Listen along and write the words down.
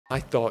I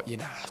thought,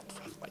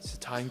 waste of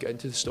time going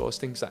to the stores,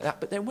 things like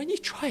that. But then when you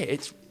try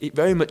it, it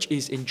very much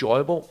is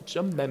enjoyable.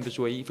 Some members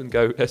will even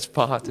go as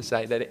far to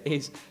say that it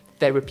is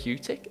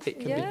therapeutic. It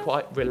can be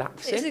quite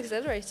relaxing. It's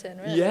exhilarating,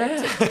 really.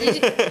 Yeah.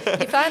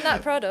 You find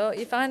that product,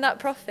 you find that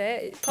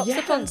profit, it pops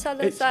up on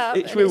sellers app.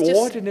 It's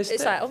rewarding, isn't it?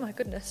 It's like, oh my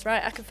goodness,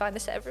 right, I can find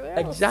this everywhere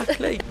else.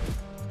 Exactly.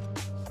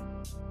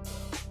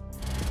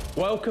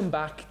 Welcome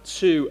back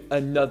to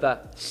another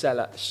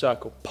Seller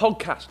Circle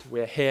podcast.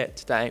 We're here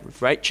today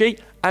with Rachy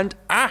and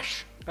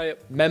Ash. Hiya.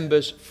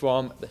 Members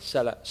from the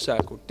Seller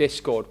Circle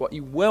Discord. What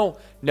you will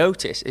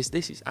notice is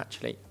this is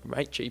actually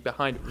Rachy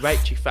behind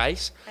Rachy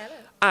face. Hello.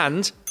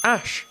 And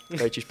Ash,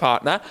 Rachy's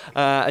partner,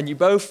 and you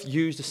both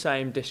use the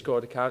same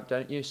Discord account,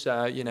 don't you?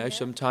 So,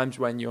 sometimes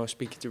when you're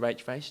speaking to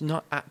Rachy face,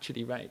 not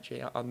actually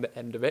Rachy on the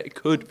end of it. It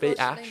could be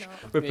Ash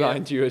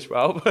replying to you as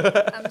well.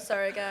 I'm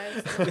sorry,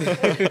 guys.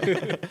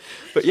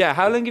 But yeah,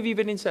 how long have you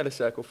been in Seller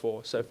Circle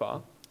for so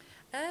far?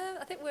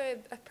 I think we're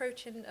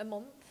approaching a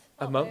month.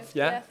 A month,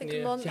 yeah? I think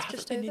a month, You haven't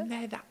just been over. in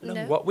there that long.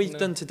 No. What we've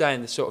done today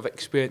and the sort of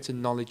experience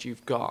and knowledge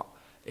you've got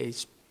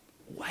is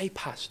way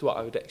past what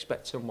I would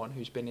expect someone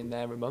who's been in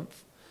there a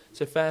month.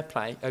 So fair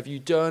play. Have you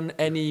done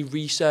any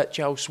research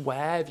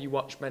elsewhere? Have you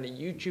watched many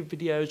YouTube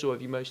videos, or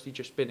have you mostly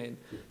just been in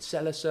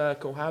Seller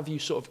Circle? How have you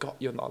sort of got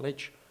your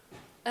knowledge?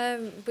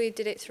 We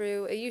did it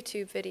through a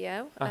YouTube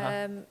video.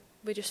 Uh-huh.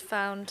 We just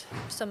found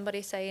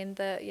somebody saying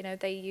that,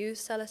 they use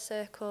Seller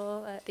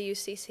Circle, they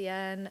use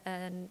CCN,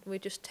 and we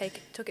just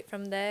took it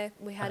from there.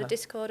 We had a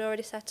Discord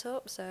already set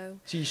up, so...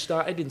 So you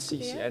started in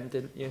CCN,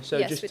 didn't you? So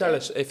yes, just we tell did.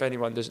 us, if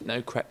anyone doesn't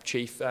know, Crep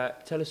Chief,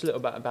 tell us a little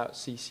bit about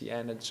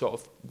CCN and sort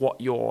of what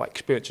your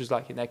experience was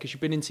like in there, because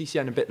you've been in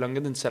CCN a bit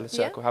longer than Seller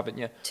Circle, haven't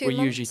you? 2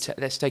 months. Usually,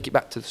 let's take it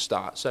back to the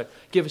start. So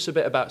give us a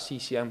bit about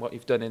CCN, what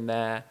you've done in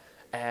there,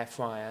 air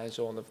fryers,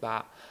 all of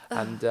that,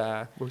 and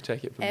we'll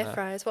take it from there. Air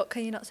fryers, what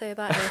can you not say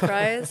about air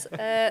fryers?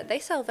 They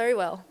sell very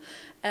well,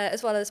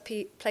 as well as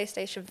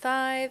PlayStation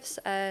 5s,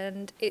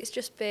 and it's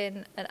just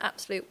been an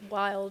absolute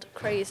wild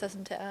craze,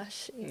 hasn't it,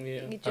 Ash?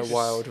 Yeah. A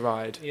wild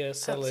ride. Yeah,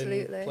 selling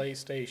Absolutely.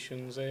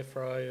 PlayStations, air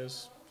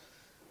fryers.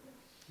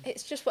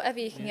 It's just whatever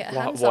you can get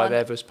hands on.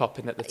 Whatever's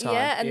popping at the time.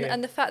 Yeah,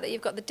 and the fact that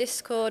you've got the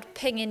Discord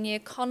pinging you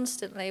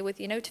constantly with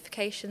your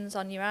notifications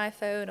on your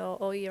iPhone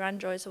or your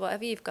Androids or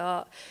whatever you've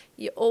got,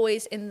 you're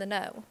always in the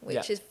know,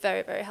 which is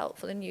very, very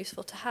helpful and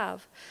useful to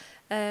have.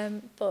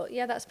 But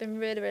yeah, that's been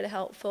really, really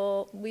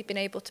helpful. We've been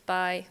able to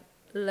buy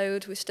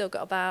loads. We've still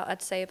got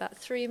about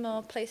 3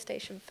 more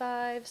PlayStation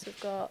 5s. We've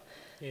got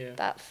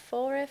about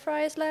 4 air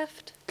fryers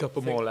left.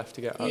 Couple more left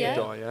to get out the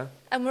door, yeah?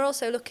 And we're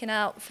also looking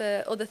out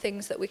for other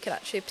things that we could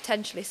actually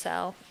potentially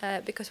sell,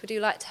 because we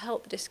do like to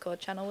help the Discord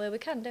channel where we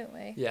can, don't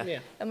we? Yeah.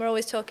 And we're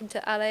always talking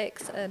to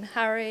Alex and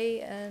Harry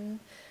and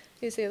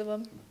who's the other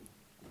one?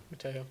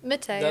 Mateo.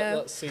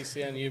 That's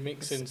CCN. You're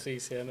mixing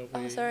CCN up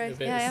with sorry. the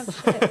bits. Yeah,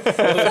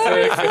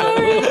 I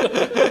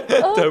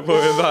am. Oh. Don't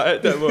worry about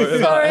it. Don't worry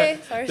about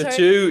it. Sorry. The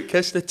two,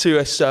 because the two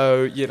are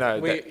so, We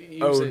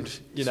use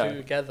it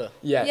together.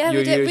 Yeah, we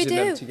you're do. using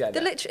them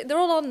together. They're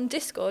all on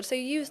Discord, so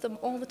you use them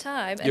all the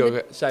time. And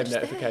Your same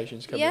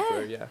notifications coming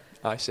through, Yeah.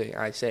 I see.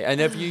 And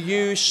have you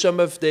used some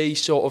of the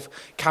sort of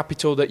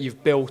capital that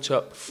you've built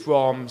up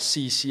from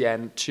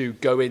CCN to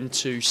go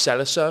into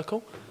Seller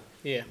Circle?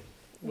 Yeah.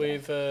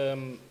 We've,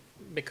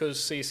 because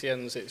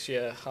CCN's, it's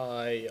your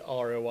high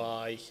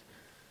ROI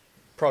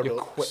products.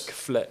 Your quick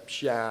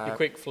flips, yeah. Your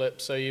quick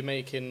flips, so you're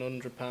making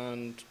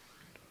 £100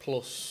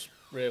 plus,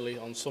 really,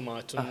 on some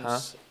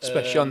items.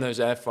 Especially on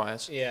those air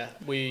fryers. Yeah,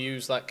 we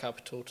use that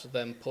capital to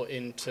then put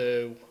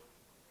into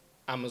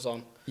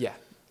Amazon. Yeah.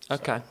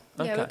 Okay.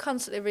 Yeah, we're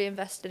constantly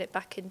reinvesting it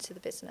back into the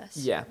business.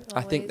 Yeah,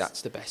 I think always.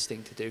 that's the best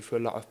thing to do for a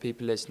lot of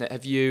people, isn't it?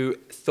 Have you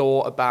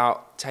thought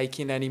about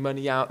taking any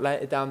money out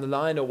later down the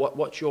line, or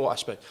what's your, I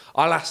suppose,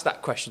 I'll ask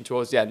that question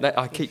towards the end.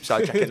 I keep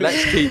sidetracking.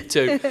 Let's keep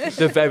to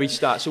the very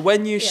start. So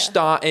when you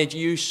started,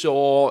 you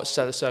saw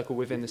Seller Circle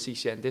within the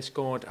CCN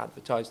Discord,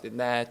 advertised in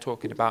there,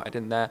 talking about it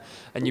in there,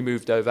 and you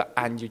moved over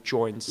and you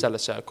joined Seller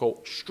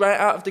Circle straight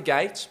out of the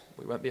gate.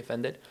 We won't be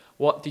offended.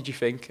 What did you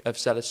think of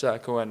Seller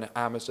Circle and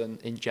Amazon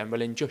in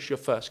general in just your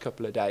first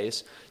couple of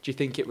days? Do you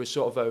think it was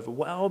sort of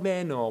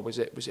overwhelming, or was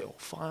it all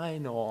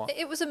fine? Or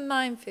It was a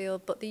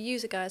minefield, but the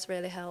user guys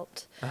really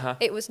helped. Uh-huh.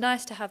 It was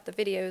nice to have the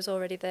videos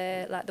already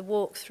there, like the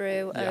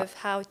walkthrough of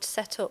how to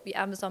set up your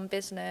Amazon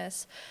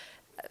business.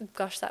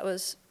 Gosh, that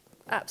was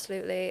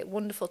absolutely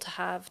wonderful to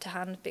have to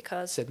hand,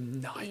 because it's a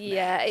nightmare.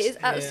 yeah, it is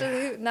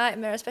absolute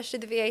nightmare, especially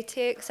the VAT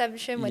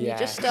exemption when you're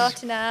just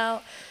starting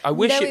out. I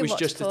wish it knowing was what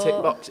just to a tick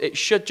put. box. It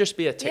should just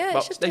be a tick Yeah, it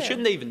box. should They do.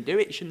 shouldn't even do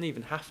it. You shouldn't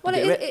even have to Well,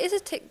 do it is a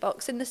tick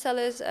box in the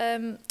seller's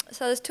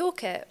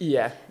toolkit.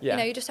 Yeah.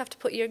 You just have to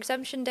put your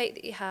exemption date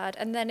that you had,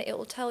 and then it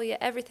will tell you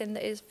everything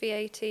that is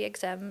VAT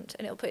exempt,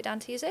 and it will put it down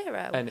to your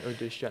 0. And it will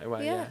do straight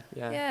away.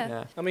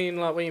 Yeah. I mean,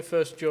 like when you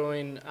first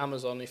join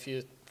Amazon, if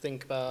you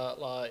think about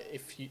like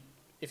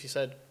if you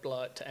said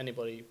like to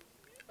anybody,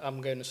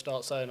 I'm going to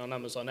start selling on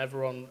Amazon,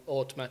 everyone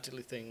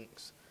automatically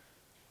thinks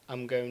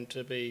I'm going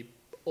to be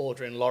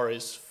ordering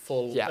lorries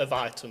full of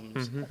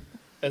items. Mm-hmm.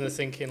 and they're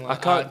thinking like,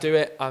 I can't do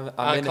it. I'm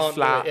in a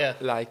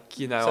flat. Like,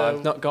 you know, So,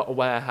 I've not got a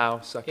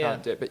warehouse. I Yeah.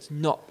 can't do it. But it's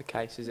not the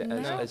case, is it? No.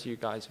 As you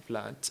guys have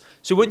learned.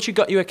 So once you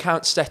got your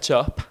account set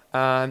up,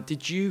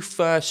 did you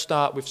first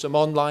start with some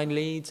online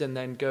leads and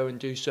then go and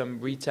do some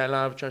retail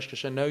arbitrage?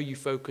 Because I know you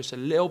focus a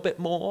little bit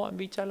more on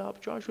retail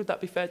arbitrage. Would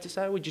that be fair to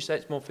say? Would you say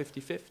it's more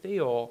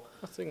 50-50 or?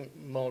 I think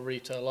more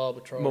retail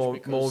arbitrage. More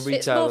because retail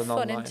It's more and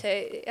fun, online. isn't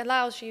it? It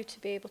allows you to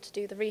be able to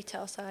do the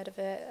retail side of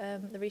it,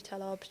 the retail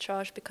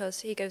arbitrage, because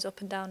he goes up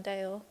and down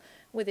Dale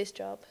with his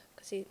job,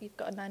 because you've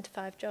got a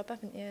 9-to-5 job,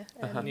 haven't you?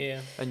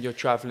 Yeah. And you're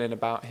travelling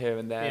about here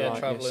and there, Yeah, aren't you?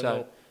 travelling So,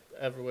 up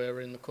everywhere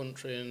in the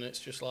country, and it's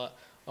just like,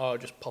 oh,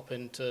 just pop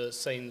into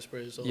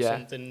Sainsbury's or Yeah.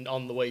 something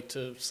on the way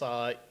to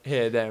site.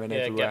 here, there and Yeah,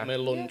 everywhere. get me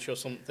lunch or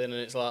something, and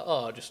it's like,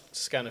 oh, just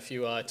scan a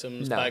few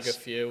items, Nice. bag a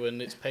few,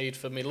 and it's paid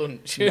for me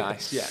lunch.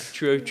 Nice, yeah,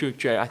 true.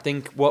 I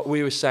think what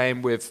we were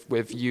saying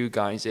with you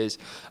guys is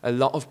a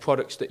lot of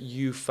products that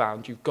you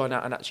found, you've gone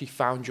out and actually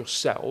found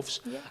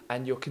yourselves,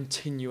 and you're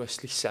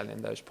continuously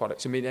selling those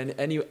products. I mean,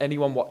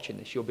 anyone watching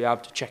this, you'll be able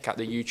to check out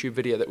the YouTube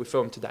video that we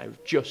filmed today.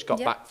 We've just got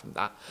back from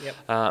that, Yep.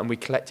 and we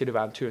collected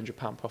around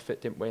 £200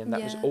 profit, didn't we? And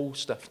that was all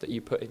stuff that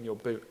you put in your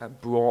boot and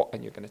brought,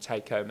 and you're going to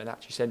take home and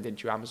actually send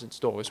into your Amazon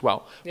store as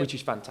well, which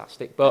is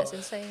fantastic. But That's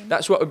insane.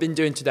 that's what we've been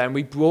doing today, and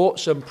we brought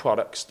some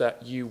products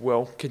that you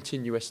will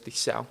continuously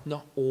sell.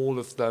 Not all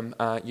of them,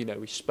 you know,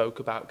 we spoke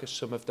about, because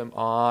some of them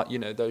are, you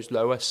know, those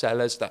lower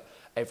sellers that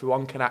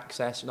everyone can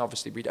access, and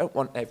obviously we don't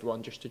want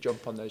everyone just to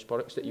jump on those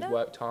products that you've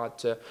worked hard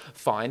to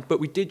find. But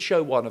we did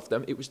show one of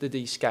them. It was the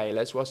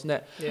descalers, wasn't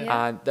it?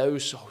 Yeah. And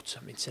those sold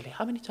something silly.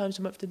 How many times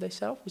a month did they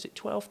sell? Was it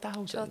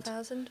 12,000?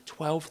 12,000.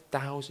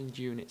 12,000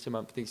 units a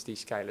month these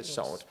descalers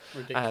sold.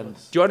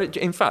 Ridiculous. Do you want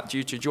to, in fact, do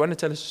you want to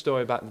tell us a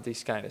story about the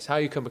descalers? How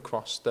you come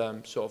across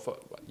them, sort of,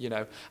 you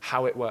know,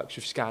 how it works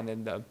with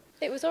scanning them?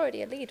 It was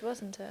already a lead,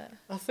 wasn't it?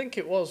 I think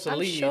it was a I'm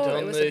lead sure it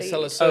on was the a lead.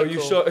 seller Oh, circle.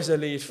 you saw it as a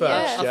lead first,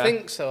 Yeah. yeah? I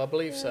think so, I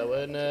believe so. Yeah,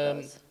 I think it And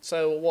was.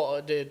 so what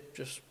I did,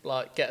 just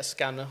like get a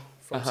scanner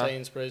from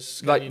Sainsbury's.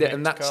 Scan Like your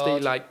and next that's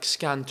card. the like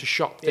scan to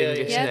shop Yeah, thing, yeah.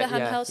 isn't Yeah, it? the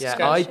handheld yeah.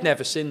 scan. I'd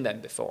never seen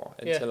them before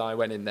Yeah. until I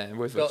went in there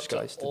with Got us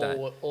guys to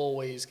today.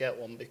 always get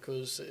one,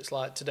 because it's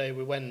like today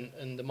we went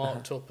and they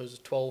marked up as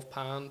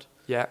 £12,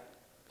 Yeah,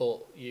 but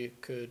you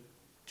could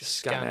just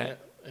Scan scan it. it,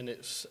 and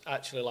it's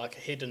actually like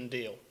a hidden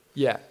deal.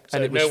 yeah. So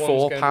And it was no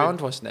one's going £4,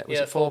 with- wasn't it? Was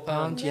Yeah, it £4?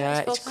 £4. Yeah, Yeah,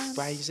 it's it's £4.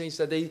 crazy.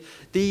 So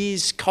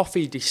these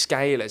coffee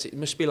descalers, it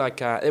must be like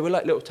they were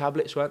like little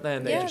tablets, weren't they?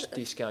 And they Yeah, just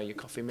descale your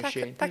coffee Pack,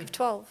 machine. pack of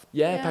 12.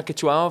 Yeah, pack of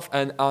 12,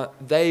 and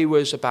they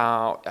was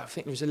about, I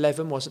think it was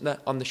 11, wasn't there,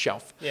 on the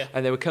shelf? Yeah.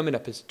 And they were coming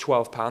up as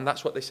 £12.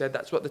 That's what they said.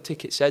 That's what the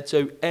ticket said.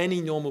 So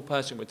any normal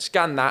person would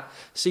scan that,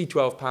 see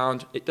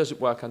 £12. It doesn't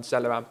work on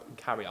Seller Amp and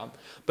carry on.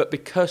 But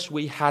because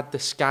we had the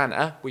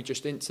scanner, we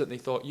just instantly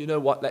thought, you know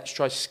what? Let's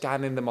try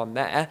scanning them on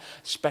there.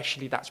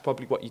 Especially that's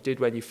probably what you did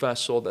when you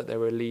first saw that they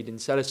were a lead in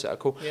Seller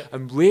Circle, Yeah.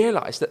 and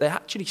realised that they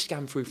actually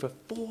scanned through for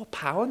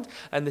 £4,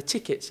 and the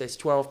ticket says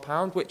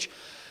 £12, which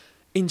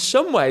in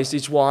some ways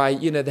is why,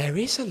 you know, there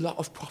is a lot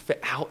of profit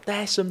out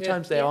there.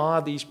 Sometimes there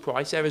are these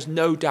price errors.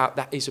 No doubt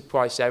that is a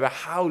price error.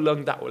 How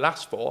long that will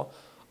last for,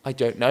 I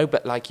don't know.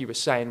 But like you were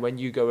saying, when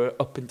you go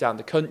up and down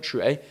the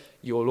country,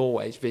 you'll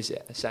always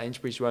visit a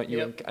Sainsbury's, won't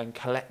you, and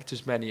collect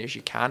as many as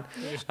you can.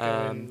 You're just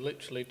going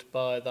literally to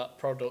buy that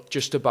product.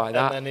 Just to buy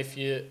that. And then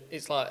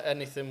it's like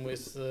anything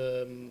with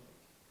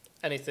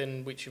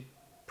anything which you've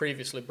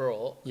previously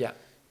brought, Yeah.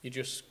 you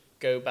just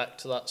go back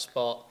to that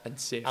spot, And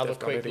see if have a they've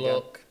got quick it again.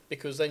 look,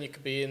 because then you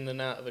could be in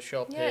and out of a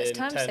shop Yeah, it's in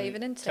time 10,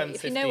 saving, isn't 10, it?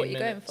 If you know what 15 you're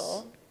going minutes.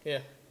 for. Yeah.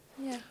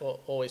 Yeah. Or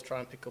always try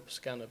and pick up a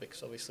scanner,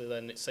 because obviously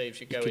then it saves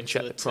you You going can to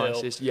check the the till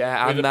prices.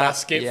 Yeah, with and a that,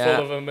 basket yeah.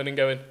 full of them and then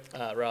going,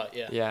 right,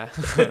 yeah. Yeah.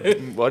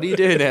 What are you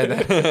doing here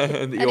then?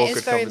 The And it awkward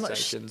is very much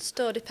conversations.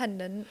 store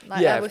dependent,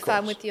 like Yeah, how we of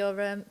found course. with your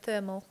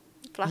thermal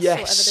flasks Yes,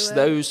 or whatever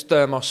they were. those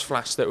thermos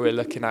flasks that we're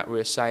looking at, we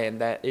were saying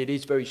that it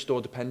is very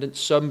store dependent.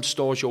 Some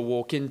stores you'll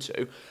walk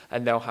into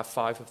and they'll have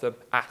 5 of them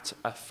at,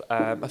 I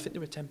think they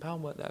were £10,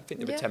 weren't they? I think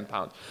they were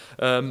 £10.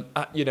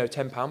 At, you know,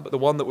 £10. But the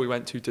one that we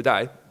went to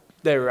today,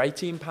 they were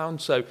 £18.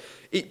 So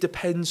it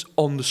depends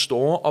on the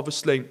store.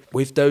 Obviously,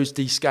 with those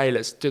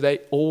descalers, do they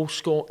all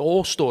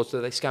stores,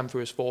 do they scan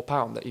through as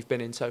 £4 that you've been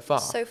in so far?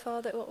 So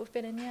far that what we've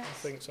been in, yes. I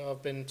think so.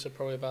 I've been to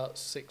probably about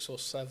 6 or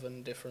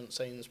 7 different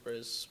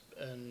Sainsbury's,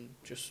 and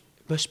just,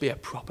 Must be a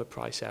proper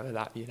price error,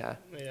 that, you know.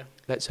 yeah.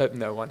 Let's hope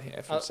no one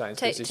here from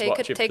Sainsbury's is Take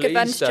watching. take Please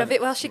advantage don't of it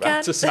whilst you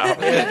rat can. us out.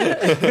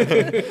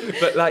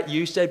 But like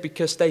you said,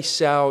 because they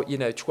sell, you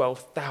know,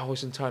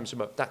 12,000 times a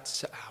month,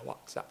 that's,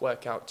 what's that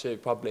work out to?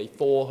 Probably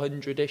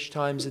 400-ish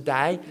times a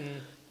day.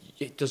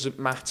 It doesn't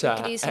matter.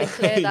 You can easily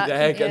clear that,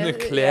 They're couldn't going you?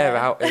 to clear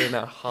Yeah. out in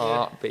a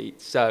heartbeat.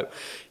 So,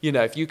 you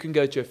know, if you can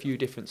go to a few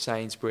different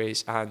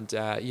Sainsbury's and,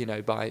 you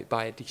know, buy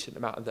a decent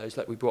amount of those,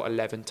 like we brought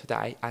 11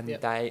 today, and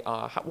they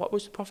are, what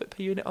was the profit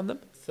per unit on them?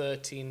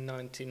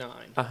 £13.99,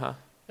 Uh-huh.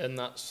 and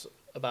that's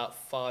about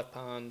 £5.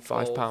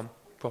 £5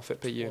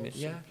 profit per unit,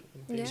 yeah.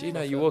 Yeah. So, you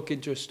know, you walk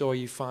into a store,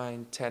 you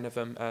find 10 of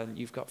them, and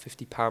you've got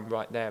 £50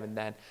 right there and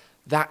then.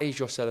 that is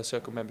your Seller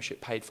Circle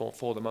membership paid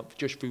for the month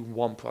just through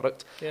one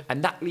product. Yeah.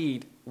 And that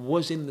lead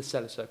was in the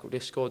Seller Circle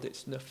Discord.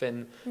 It's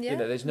nothing, Yeah, you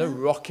know, there's no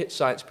rocket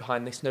science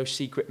behind this, no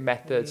secret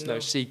methods, no No.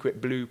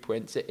 secret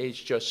blueprints. It is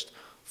just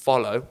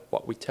follow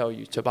what we tell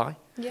you to buy.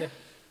 Yeah.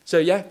 So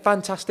yeah,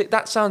 fantastic.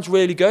 That sounds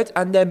really good.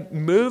 And then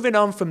moving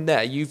on from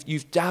there,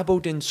 you've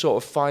dabbled in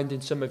sort of finding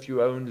some of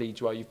your own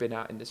leads while you've been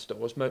out in the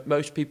stores.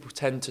 Most people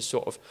tend to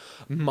sort of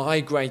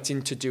migrate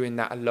into doing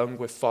that along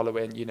with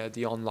following, you know,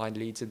 the online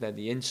leads and then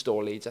the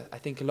in-store leads. I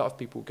think a lot of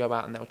people go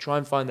out and they'll try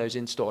and find those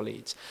in-store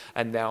leads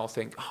and they'll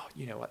think, oh,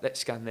 you know what, let's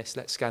scan this,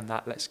 let's scan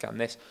that, let's scan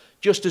this.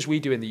 Just as we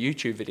do in the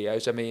YouTube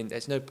videos. I mean,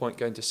 there's no point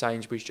going to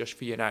Sainsbury's just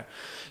for, you know,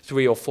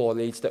 3 or 4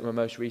 leads that were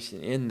most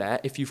recently in there.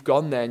 If you've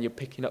gone there and you're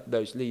picking up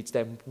those leads,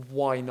 then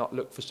why not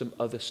look for some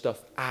other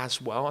stuff as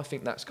well? I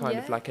think that's kind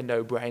of like a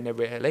no-brainer,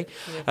 really.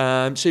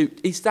 Yeah. So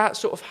is that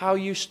sort of how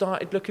you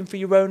started looking for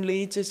your own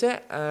leads, is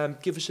it?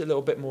 Give us a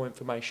little bit more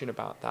information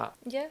about that.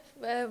 Yeah,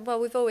 well,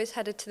 we've always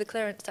headed to the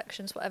clearance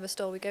sections, whatever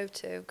store we go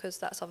to, because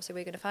that's obviously where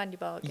you're going to find your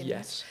bargains.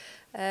 Yes.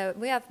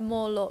 We have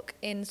more luck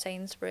in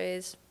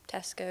Sainsbury's,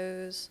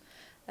 Tesco's,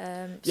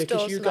 yeah,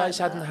 because you guys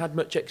hadn't had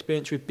much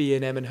experience with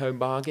B&M and Home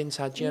Bargains,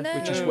 had you? No.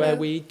 Which is where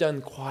we've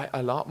done quite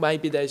a lot.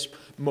 Maybe there's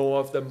more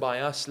of them by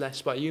us, less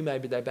by you.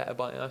 Maybe they're better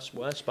by us,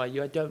 worse by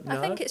you. I don't know.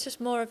 I think it's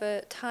just more of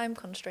a time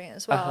constraint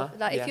as well.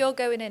 Like if you're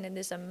going in and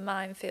there's a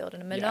minefield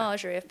and a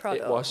menagerie of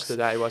products. It was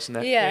today, wasn't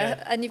it?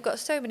 Yeah, and you've got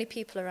so many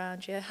people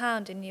around you,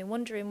 hounding you,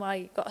 wondering why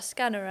you've got a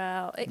scanner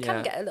out. It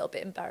can get a little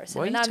bit embarrassing.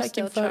 Why are and you I'm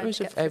taking still photos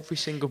of every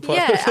single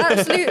product? product? Yeah,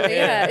 absolutely,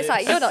 yeah. It's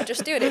like, you're not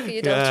just doing it for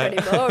your daughter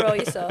anymore or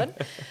your son.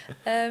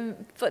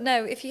 But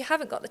no, if you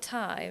haven't got the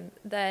time,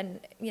 then,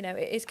 you know,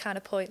 it is kind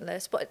of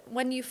pointless. But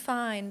when you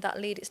find that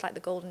lead, it's like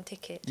the golden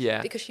ticket.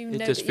 Yeah, because you know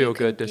it does that feel you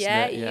can, good, doesn't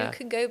it? Yeah, you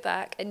can go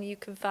back and you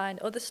can find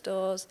other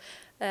stores,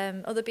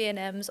 other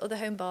B&Ms, other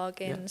Home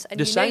Bargains. And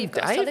the you know same you've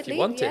got a day solid if you lead.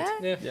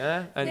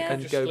 wanted.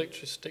 And just go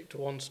literally stick to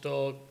one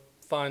store,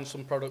 find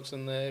some products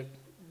in there,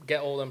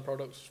 get all them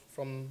products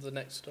from the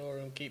next store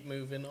and keep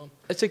moving on.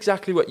 It's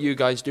exactly what you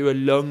guys do,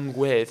 along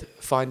with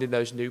finding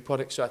those new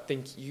products. So I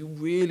think you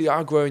really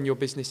are growing your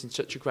business in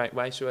such a great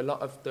way. So a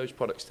lot of those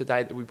products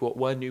today that we bought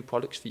were new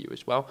products for you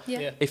as well.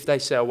 Yeah. If they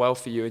sell well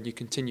for you and you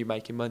continue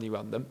making money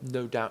on them,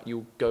 no doubt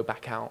you'll go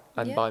back out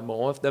and buy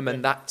more of them.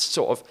 And that's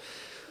sort of,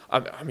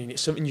 I mean,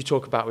 it's something you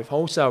talk about with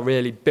wholesale,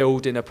 really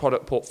building a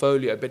product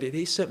portfolio, but it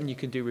is something you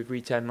can do with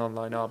retail and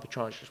online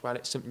arbitrage as well.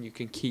 It's something you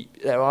can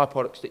keep. There are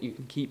products that you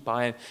can keep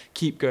buying,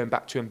 keep going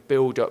back to and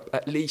build up.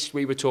 At least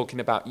we were talking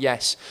about,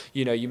 yes,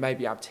 you know, you may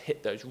be able to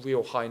hit those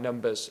real high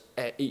numbers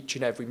each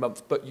and every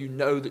month, but you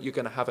know that you're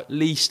going to have at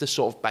least a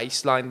sort of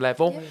baseline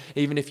level.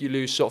 Even if you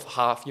lose sort of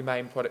half your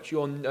main products,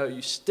 you'll know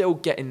you're still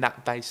getting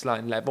that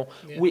baseline level,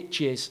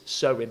 which is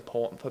so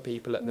important for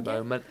people at the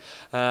moment.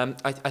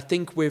 I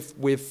think with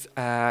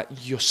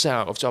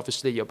yourselves,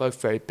 obviously you're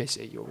both very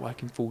busy, you're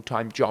working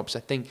full-time jobs. I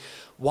think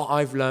what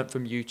I've learned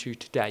from you two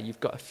today, you've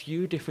got a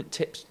few different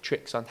tips and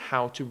tricks on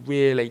how to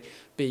really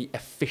be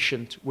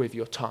efficient with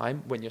your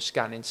time when you're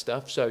scanning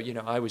stuff. So, you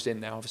know, I was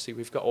in there, obviously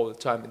we've got all the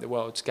time in the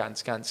world, scan.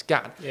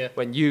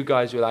 When you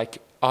guys were like,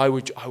 I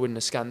wouldn't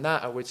have scanned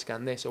that, I would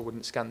scan this, I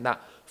wouldn't scan that,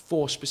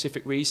 for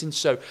specific reasons.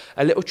 So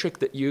a little trick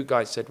that you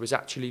guys said was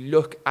actually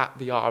look at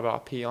the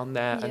RRP on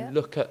there and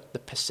look at the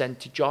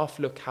percentage off,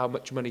 look how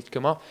much money to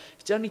come off.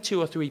 If it's only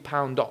 £2 or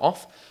 £3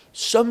 off,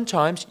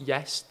 sometimes,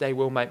 yes, they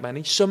will make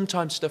money.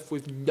 Sometimes stuff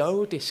with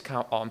no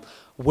discount on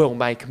will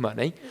make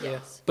money.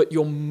 Yes. But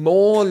you're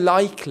more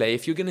likely,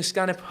 if you're going to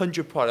scan up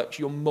 100 products,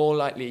 you're more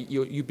likely,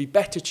 you'd be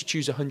better to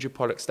choose 100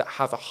 products that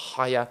have a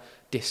higher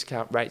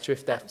discount rate. So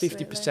if they're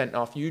 50%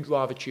 off, you'd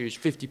rather choose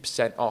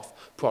 50% off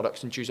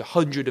products and choose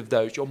 100 of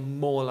those. You're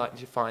more likely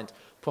to find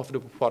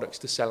profitable products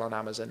to sell on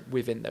Amazon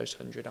within those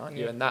 100, aren't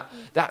you? And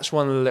that's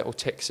one of the little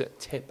tip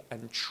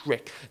and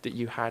trick that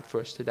you had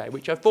for us today,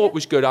 which I thought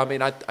was good. I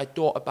mean, I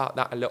thought about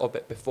that a little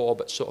bit before,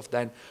 but sort of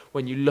then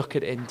when you look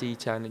at it in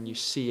detail and you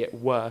see it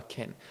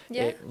working,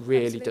 it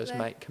really does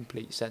make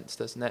complete sense,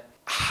 doesn't it?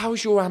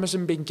 How's your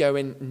Amazon been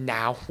going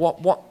now?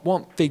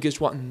 What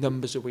figures, what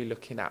numbers are we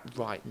looking at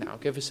right now?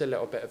 Give us a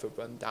little bit of a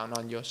rundown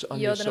on your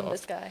You're the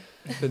numbers guy.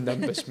 The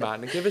numbers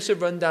man. And give us a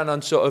rundown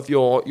on sort of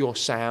your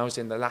sales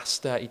in the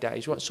last 30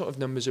 days. What sort of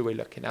numbers are we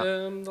looking at?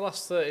 The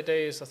last 30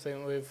 days, I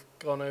think we've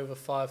gone over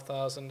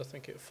 5,000. I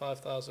think it's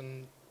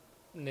 5,000,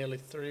 nearly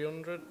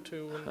 300,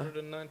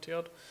 290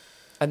 odd.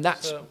 And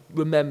that's,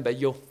 remember,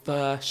 your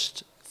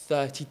first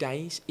 30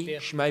 days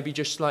each, maybe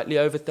just slightly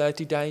over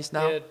 30 days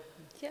now?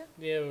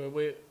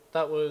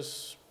 That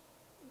was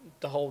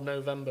the whole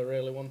November,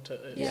 really, wasn't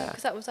it? Yeah,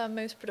 because that was our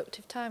most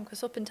productive time,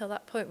 because up until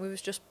that point we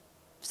was just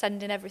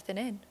sending everything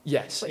in.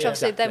 Yes, Which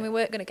obviously then we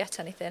weren't going to get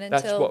anything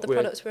until the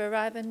products were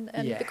arriving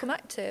and become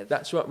active.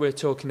 That's what we were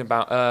talking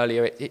about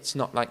earlier. It's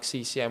not like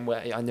CCM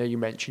where I know you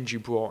mentioned you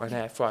brought an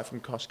air fryer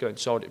from Costco and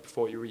sold it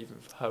before you were even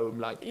home.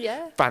 Like,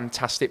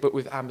 fantastic. But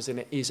with Amazon,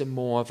 it is a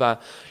more of a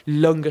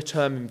longer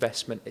term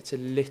investment. It's a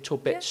little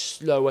bit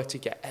slower to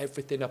get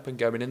everything up and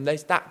going. And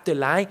there's that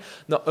delay,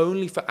 not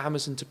only for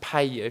Amazon to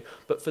pay you,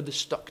 but for the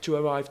stock to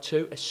arrive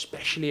too,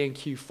 especially in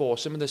Q4.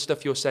 Some of the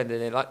stuff you're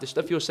sending in, like the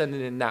stuff you're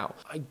sending in now,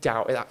 I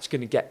doubt that's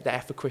going to get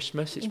there for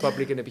Christmas. It's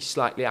probably going to be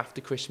slightly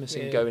after Christmas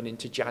and going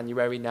into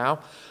January now.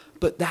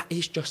 But that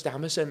is just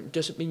Amazon. It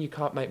doesn't mean you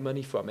can't make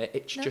money from it.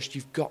 It's just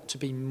you've got to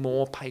be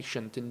more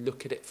patient and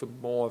look at it from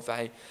more of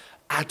a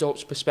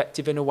adult's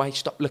perspective in a way.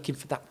 Stop looking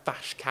for that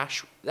fast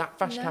cash. That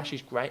fast cash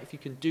is great. If you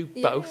can do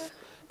both,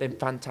 then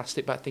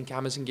fantastic. But I think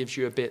Amazon gives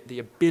you the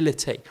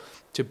ability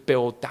to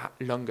build that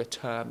longer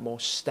term, more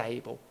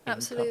stable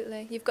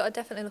Absolutely. income. You've got to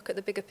definitely look at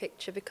the bigger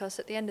picture, because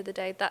at the end of the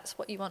day, that's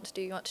what you want to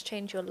do. You want to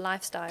change your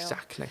lifestyle.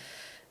 Exactly.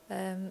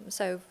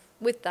 So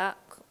with that,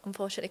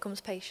 unfortunately,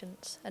 comes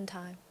patience and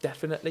time.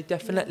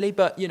 Definitely.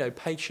 But,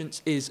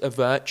 patience is a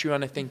virtue,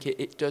 and I think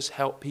it does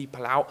help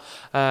people out.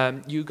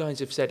 You guys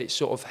have said it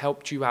sort of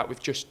helped you out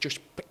with just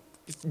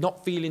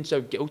not feeling so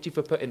guilty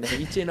for putting the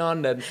heating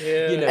on, and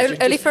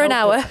only for an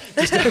hour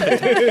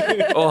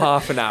or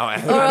half an hour,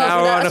 an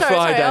hour on a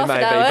Friday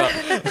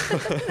maybe,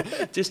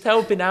 but just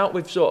helping out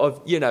with sort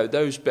of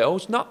those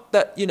bills. Not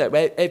that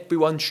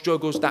everyone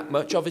struggles that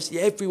much. Obviously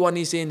everyone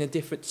is in a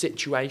different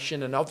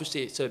situation, and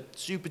obviously it's a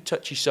super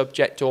touchy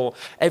subject, or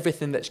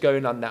everything that's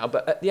going on now,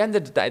 but at the end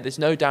of the day, there's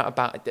no doubt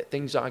about it that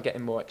things are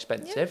getting more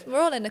expensive.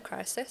 We're all in a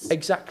crisis.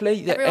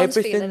 Exactly.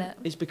 Everything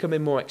is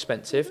becoming more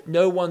expensive.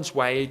 No one's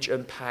wage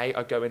and pay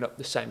are going up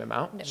the same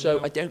amount.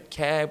 So I don't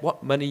care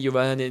what money you're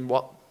earning,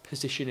 what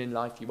position in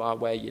life you are,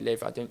 where you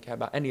live. I don't care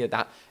about any of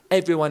that.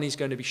 Everyone is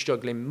going to be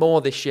struggling more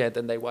this year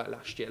than they were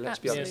last year, let's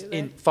be honest,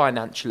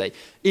 financially,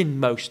 in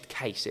most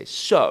cases.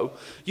 So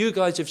you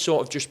guys have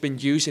sort of just been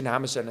using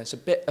Amazon as a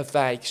bit of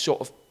a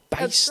sort of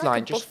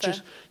baseline,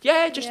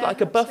 like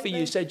a buffer.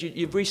 You said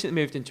you've recently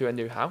moved into a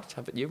new house,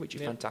 haven't you? Which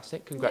is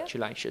fantastic.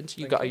 Congratulations.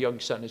 You've got a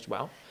young son as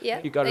well.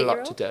 You've got a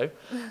lot to do.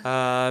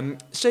 I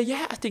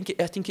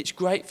think it's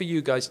great for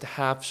you guys to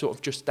have sort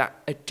of just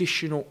that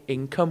additional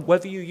income,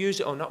 whether you use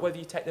it or not, whether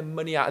you take the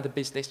money out of the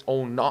business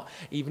or not.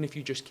 Even if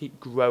you just keep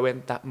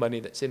growing that money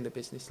that's in the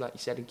business, like you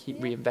said, and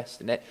keep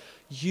reinvesting it.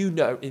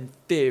 In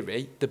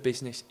theory, the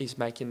business is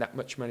making that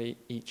much money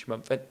each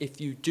month. And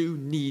if you do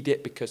need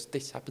it because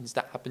this happens,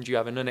 that happens, you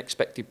have an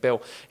unexpected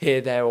bill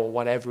here, there, or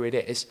whatever it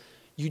is,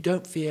 you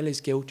don't feel as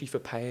guilty for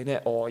paying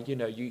it, or you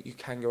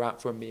can go out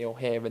for a meal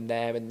here and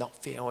there and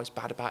not feel as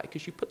bad about it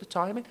because you put the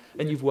time in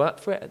and you've worked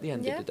for it at the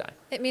end of the day.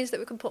 It means that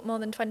we can put more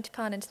than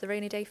 £20 into the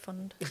rainy day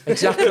fund.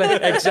 Exactly,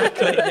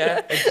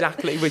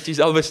 which is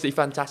obviously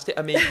fantastic.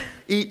 I mean,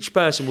 each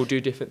person will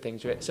do different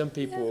things with it. Some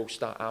people will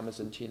start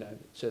Amazon,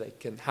 so they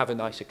can have a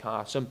nicer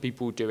car. Some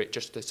people will do it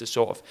just as a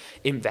sort of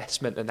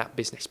investment, and that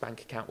business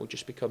bank account will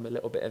just become a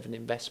little bit of an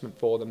investment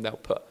for them. They'll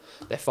put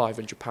their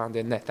 £500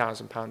 in, their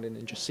 £1,000 in,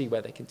 and just see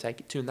where they can take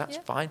it to, and that's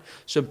fine.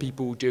 Some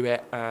people will do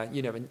it,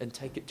 and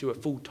take it to a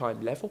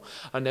full-time level.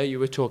 I know you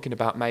were talking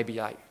about maybe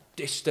like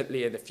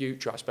distantly in the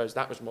future. I suppose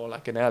that was more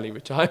like an early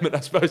retirement,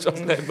 I suppose,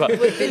 wasn't it? But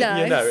would be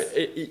nice.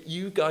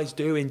 You guys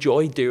do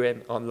enjoy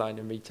doing online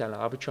and retail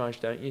arbitrage,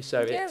 don't you?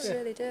 So we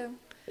really do.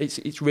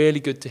 It's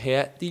really good to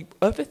hear. The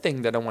other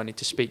thing that I wanted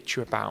to speak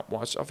to you about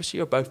was, obviously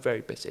you're both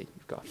very busy.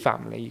 You've got a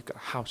family, you've got a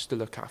house to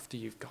look after,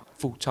 you've got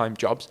full-time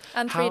jobs.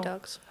 And 3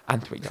 dogs.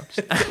 And 3 dogs.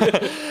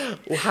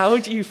 Well, how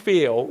do you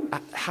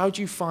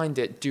find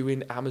it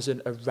doing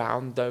Amazon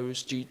around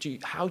those?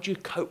 How do you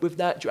cope with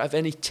that? Do you have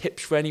any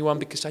tips for anyone?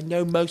 Because I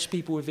know most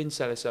people within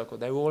Seller Circle,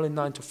 they're all in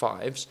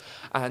 9-to-5s,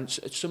 and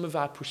some of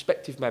our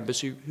prospective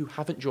members who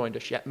haven't joined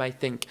us yet may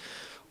think,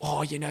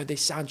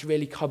 this sounds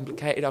really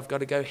complicated. I've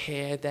got to go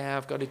here, there,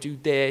 I've got to do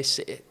this.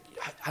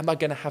 Am I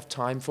going to have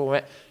time for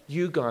it?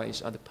 You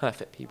guys are the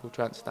perfect people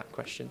to answer that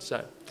question,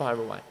 so fire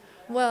away.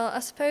 Well,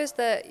 I suppose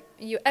that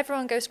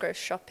everyone goes grocery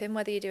shopping,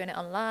 whether you're doing it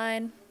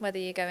online, whether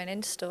you're going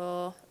in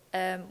store,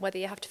 whether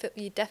you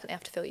definitely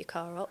have to fill your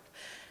car up.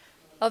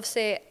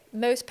 Obviously,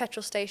 most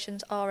petrol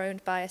stations are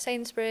owned by a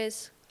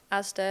Sainsbury's,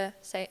 Asda,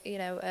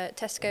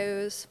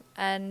 Tesco's,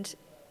 and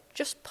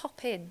just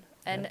pop in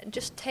and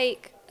just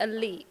take a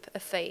leap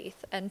of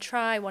faith and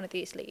try one of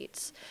these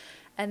leads.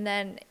 And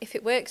then if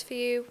it works for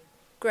you,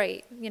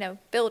 great,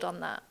 build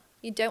on that.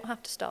 You don't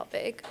have to start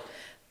big.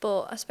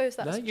 But I suppose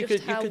that's you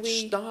could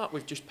start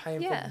with just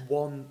paying for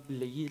one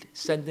lead,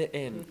 send it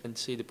in and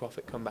see the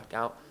profit come back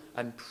out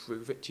and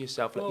prove it to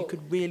yourself. Like, you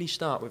could really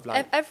start with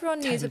like everyone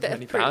needs a bit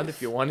of proof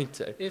if you wanted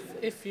to.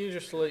 If you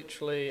just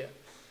literally,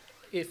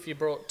 if you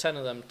brought 10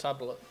 of them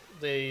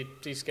the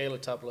descaler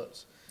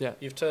tablets,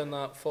 you've turned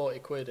that 40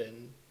 quid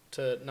in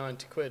to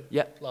 90 quid,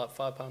 like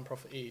 £5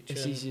 profit each.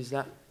 As easy as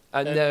that.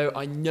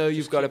 I know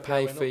you've got to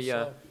pay for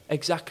your...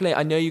 Exactly.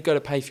 I know you've got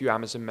to pay for your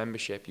Amazon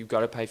membership. You've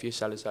got to pay for your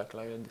Seller Circle.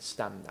 I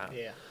understand that.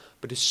 Yeah.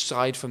 But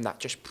aside from that,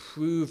 just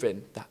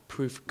proving that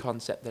proof of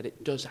concept that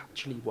it does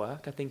actually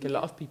work. I think a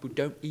lot of people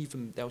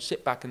they'll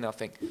sit back and they'll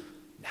think,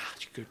 nah,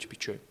 it's too good to be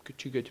true,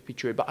 too good to be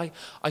true. But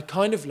I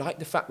kind of like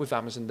the fact with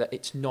Amazon that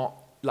it's not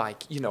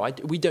like,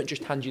 we don't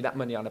just hand you that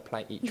money on a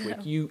plate each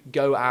week. You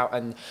go out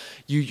and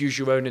you use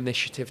your own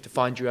initiative to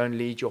find your own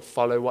lead. You'll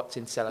follow what's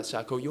in Seller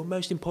Circle.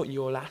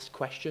 You'll ask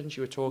questions.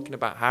 You were talking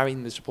about Harry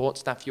and the support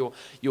staff.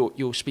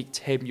 You'll speak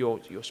to him.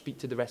 You'll speak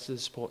to the rest of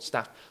the support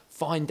staff.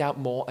 Find out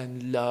more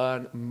and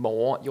learn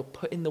more. You're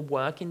putting the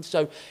work in.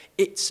 So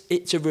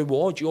it's a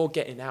reward. You're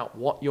getting out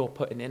what you're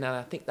putting in. And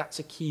I think that's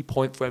a key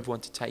point for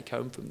everyone to take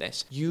home from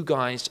this. You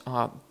guys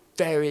are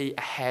very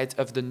ahead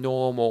of the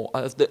normal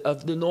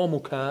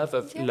curve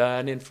of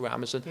learning through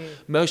Amazon.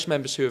 Most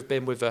members who have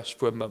been with us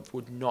for a month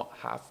would not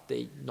have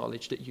the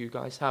knowledge that you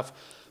guys have.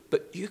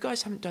 But you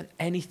guys haven't done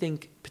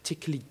anything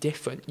particularly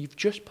different. You've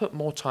just put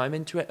more time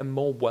into it and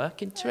more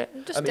work into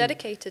it. Just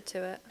dedicated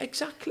to it.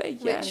 Exactly,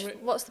 yeah.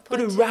 What's the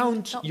point? But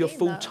around your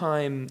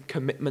full-time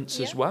commitments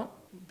as well.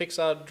 Big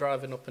side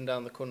driving up and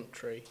down the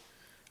country.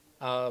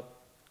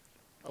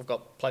 I've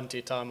got plenty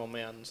of time on my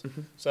hands,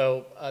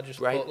 so I just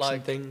Breaks put like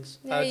and things.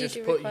 I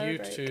just put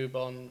YouTube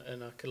on,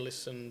 and I can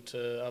listen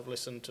to. I've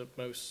listened to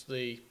most of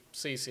the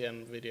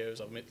CCM videos.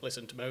 I've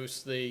listened to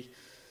most of the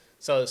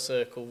Seller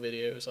Circle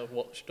videos. I've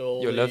watched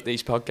all. You'll love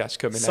these podcasts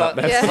coming side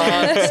out.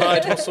 There.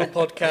 side hustle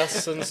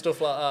podcasts and stuff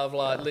like that. I've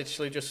like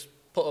literally just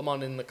put them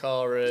on in the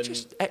car, and it's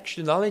just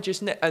extra knowledge,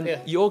 isn't it? And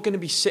you're going to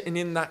be sitting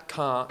in that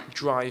car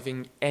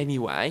driving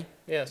anyway,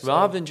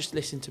 rather than just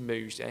listen to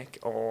music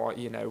or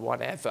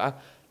whatever.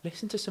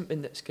 Listen to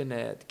something that's going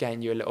to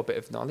gain you a little bit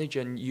of knowledge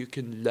and you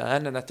can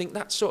learn. And I think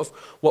that's sort of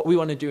what we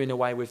want to do in a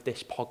way with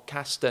this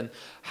podcast, and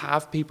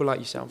have people like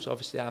yourselves,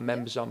 obviously our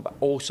members on, but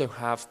also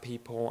have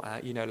people,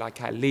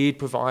 like our lead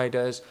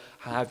providers,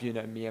 have,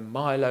 me and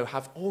Milo,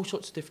 have all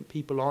sorts of different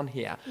people on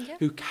here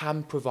who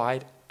can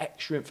provide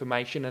extra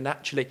information and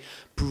actually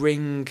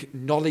bring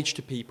knowledge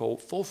to people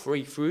for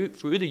free through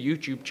the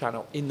YouTube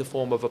channel in the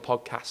form of a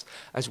podcast,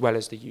 as well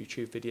as the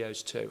YouTube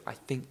videos too. I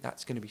think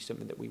that's going to be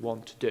something that we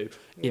want to do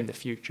in the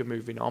future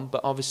moving on.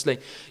 But obviously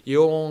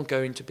you're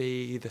going to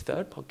be the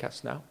third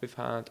podcast now. We've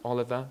had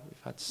Oliver,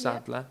 we've had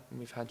Sadler, and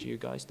we've had you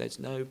guys. There's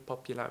no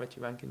popularity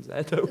rankings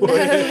there, don't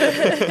worry.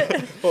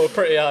 Well, we're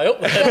pretty high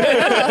up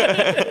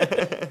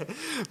there.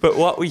 But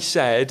what we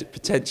said,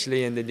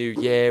 potentially in the new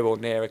year or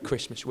near a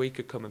Christmas, we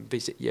could come and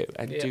visit you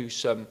and do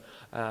some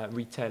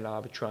retail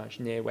arbitrage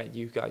near where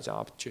you guys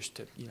are, just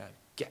to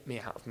get me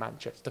out of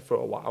Manchester for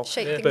a while.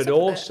 But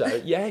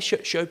also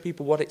show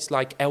people what it's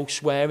like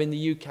elsewhere in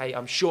the UK.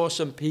 I'm sure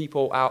some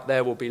people out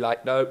there will be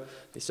like, no,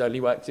 this only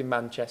works in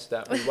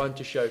Manchester. We want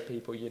to show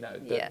people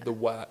the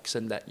works,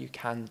 and that you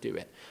can do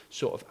it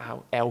sort of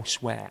out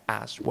elsewhere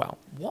as well.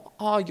 What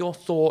are your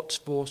thoughts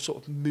for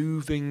sort of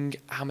moving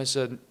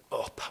Amazon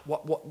up?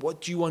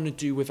 What do you want to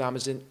do with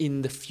Amazon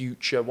in the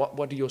future? What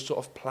are your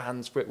sort of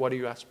plans for it? What are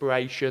your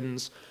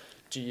aspirations?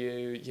 Do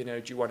you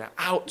want to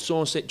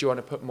outsource it? Do you want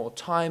to put more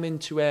time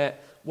into it?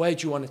 Where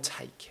do you want to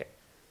take it?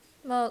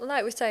 Well,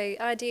 like we say,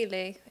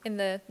 ideally in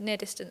the near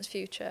distance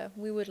future,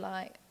 we would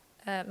like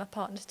my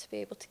partners to be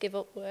able to give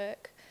up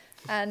work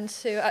and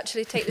to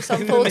actually take this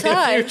on full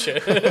time.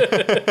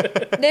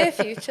 Near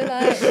future,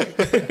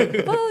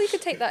 well, you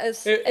could take that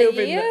as a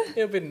year.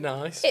 It'll be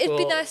nice. It'd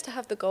be nice to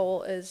have the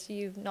goal as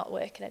you not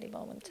working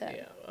anymore, wouldn't it?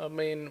 Yeah, I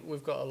mean,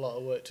 we've got a lot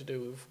of work to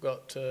do. We've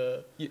got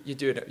to. You're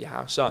doing it at your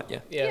house, aren't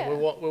you? Yeah, we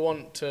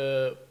want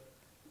to.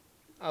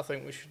 I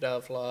think we should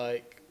have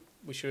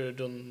we should have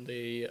done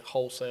the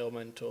wholesale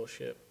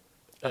mentorship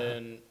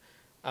and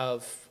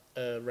have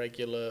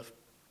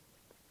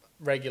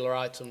regular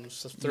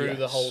items through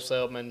the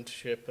wholesale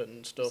mentorship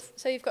and stuff.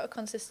 So you've got a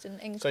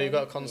consistent income. So you've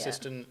got a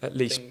consistent at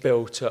least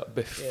built up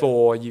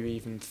before you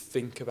even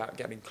think about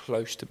getting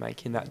close to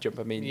making that jump.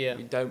 I mean,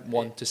 we don't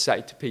want to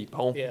say to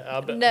people,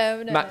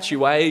 no, match your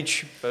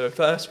wage for the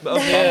first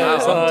month.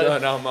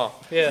 I'm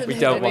off. Yeah. We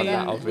don't want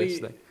that,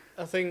 obviously.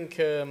 I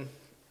think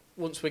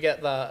once we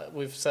get that,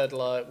 we've said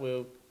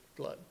we'll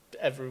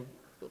every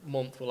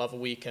month we'll have a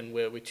weekend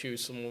where we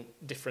choose some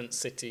different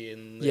city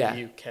in the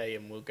UK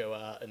and we'll go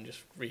out and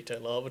just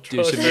retail arbitrage.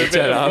 Do some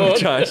retail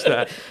arbitrage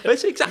there.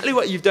 That's exactly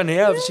what you've done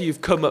here. Obviously,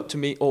 you've come up to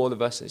meet all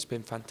of us. It's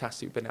been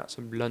fantastic. We've been out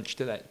some lunch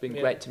today. It's been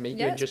great to meet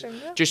you and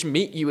just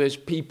meet you as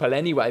people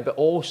anyway, but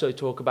also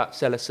talk about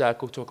Seller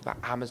Circle, talk about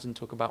Amazon,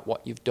 talk about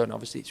what you've done.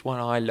 Obviously, it's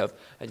one I love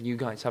and you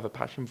guys have a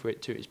passion for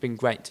it too. It's been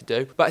great to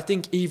do. But I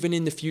think even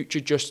in the future,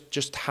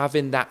 just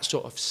having that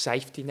sort of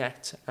safety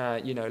net,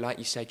 like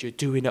you said, you're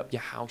doing up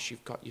your house,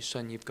 you've got your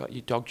son, you've got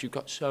your dogs, you've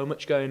got so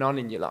much going on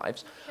in your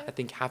lives. I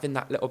think having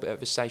that little bit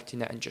of a safety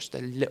net and just a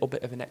little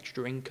bit of an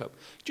extra income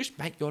just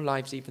make your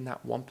lives even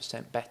that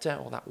 1% better,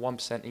 or that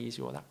 1%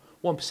 easier, or that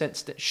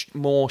 1%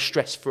 more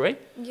stress-free.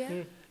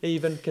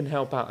 Even can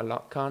help out a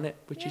lot, can't it?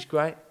 Which is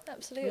great.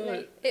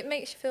 Absolutely. It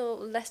makes you feel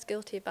less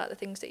guilty about the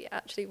things that you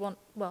actually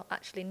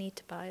actually need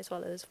to buy as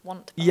well as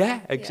want to buy.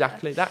 Yeah,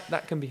 exactly.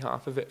 That can be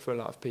half of it for a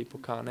lot of people,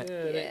 can't it?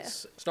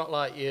 It's not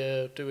like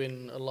you're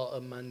doing a lot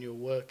of manual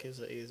work, is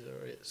it,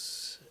 either?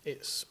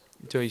 It's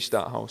until you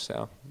start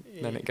wholesale.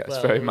 Then it gets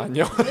Well, very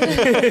manual.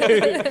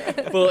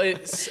 Well,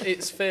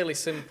 it's fairly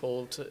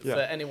simple for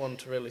anyone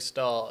to really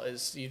start.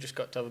 Is you just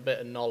got to have a bit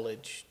of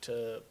knowledge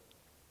to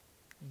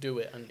do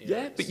it. And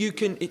but you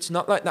can. It's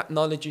not like that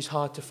knowledge is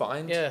hard to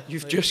find. Yeah,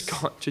 You've just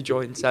got to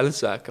join Seller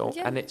Circle,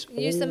 and it's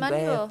use all the manual.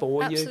 there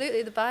for you.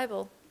 Absolutely, the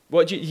Bible.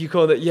 What do you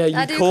call it? Yeah,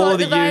 you call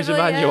the user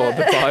manual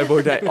the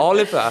Bible day.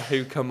 Oliver,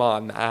 who come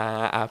on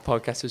our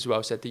podcast as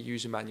well, said the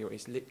user manual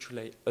is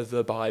literally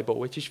the Bible,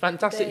 which is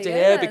fantastic to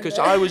hear because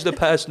I was the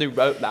person who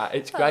wrote that.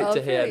 It's great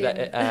to hear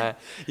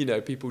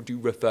that people do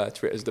refer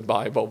to it as the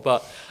Bible.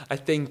 But I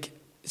think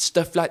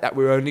stuff like that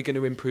we're only going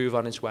to improve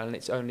on as well,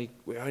 and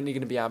we're only going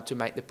to be able to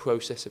make the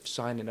process of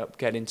signing up,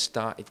 getting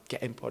started,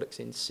 getting products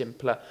in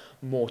simpler,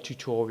 more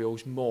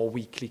tutorials, more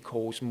weekly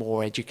calls,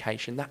 more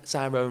education. That's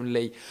our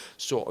only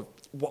sort of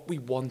what we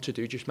want to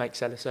do, just make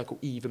Seller Circle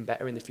even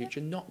better in the future,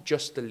 not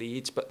just the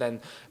leads, but then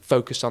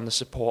focus on the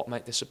support,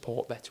 make the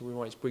support better. We're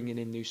always bringing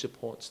in new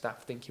support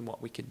staff, thinking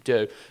what we can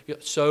do. We've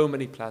got so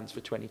many plans for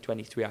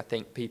 2023. I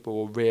think people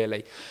will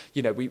really,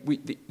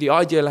 the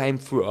ideal aim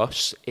for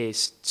us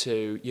is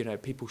to,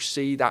 people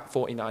see that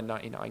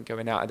 $49.99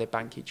 going out of their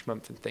bank each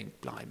month and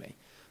think, blimey,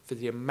 for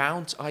the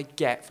amount I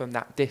get from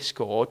that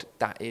Discord,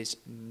 that is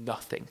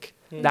nothing.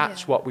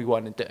 That's what we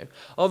want to do.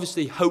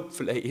 Obviously,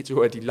 hopefully, it's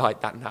already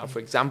like that now. For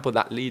example,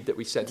 that lead that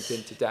we sent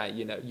in today,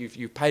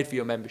 you've paid for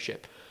your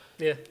membership.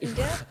 Yeah.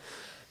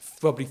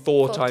 Probably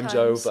four times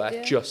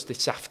over just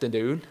this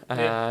afternoon,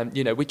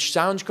 which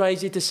sounds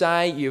crazy to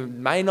say. You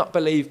may not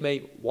believe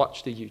me.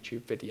 Watch the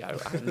YouTube video,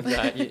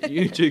 and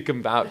you two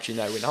can vouch.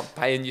 We're not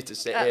paying you to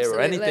sit here or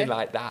anything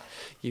like that.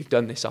 You've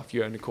done this off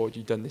your own accord.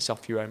 You've done this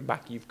off your own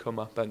back. You've come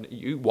up and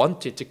you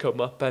wanted to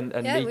come up and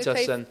meet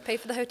us and pay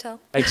for the hotel.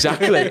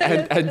 Exactly,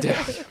 and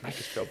make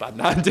us feel bad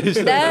now. And do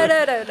some,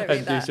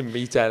 don't do some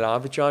retail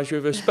arbitrage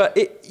with us. But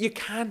you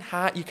can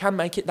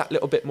make it that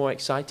little bit more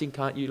exciting,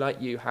 can't you?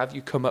 Like you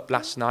come up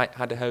last night,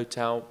 had a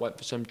hotel, went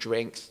for some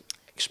drinks,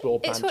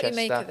 explored Manchester. It's what you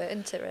make of it,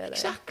 isn't it,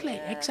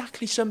 really?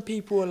 Exactly. Some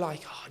people are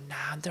like, oh,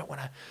 I don't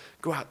want to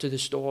go out to the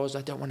stores.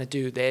 I don't want to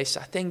do this.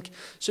 I think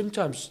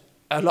sometimes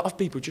a lot of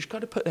people just got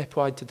to put their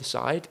pride to the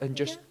side and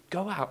just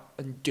go out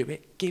and do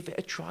it. Give it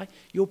a try.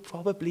 You'll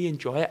probably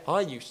enjoy it.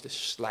 I used to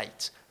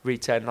slate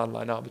retail and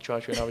online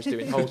arbitrage when I was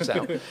doing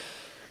wholesale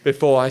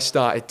before I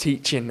started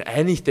teaching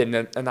anything.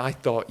 And I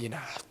thought,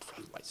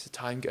 it's the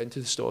time going to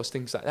the stores,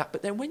 things like that.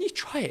 But then when you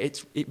try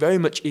it, it very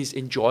much is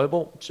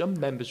enjoyable. Some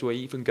members will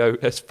even go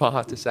as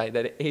far to say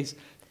that it is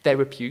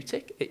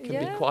therapeutic. It can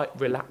be quite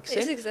relaxing.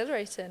 It's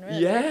exhilarating, really.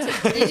 Yeah.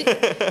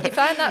 You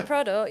find that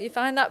product, you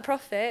find that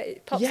profit,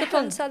 it pops up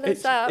on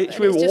Seller's app. It's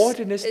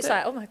rewarding, isn't it? It's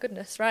like, oh my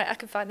goodness, right, I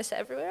can find this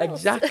everywhere else.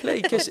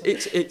 Exactly, because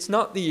it's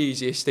not the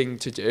easiest thing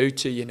to do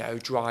to,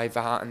 drive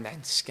out and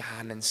then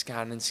scan,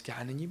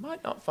 and you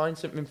might not find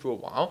something for a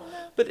while. No.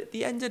 But at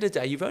the end of the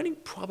day, you've only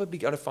probably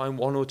got to find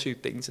one or two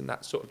things, and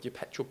that's sort of your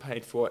petrol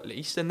paid for at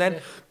least. And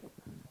then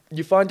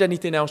you find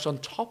anything else on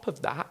top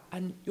of that,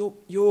 and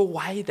you're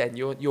away. Then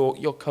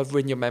you're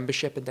covering your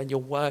membership, and then you're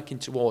working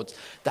towards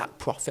that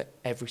profit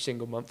every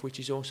single month, which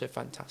is also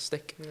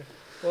fantastic. Yeah.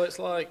 Well, it's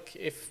like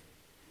if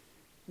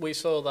we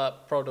saw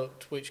that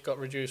product which got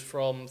reduced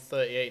from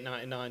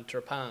 $38.99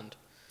 to £1.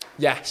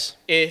 Yes.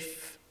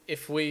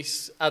 If we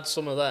add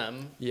some of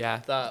them,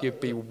 that you'd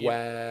be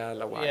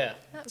well away. Yeah.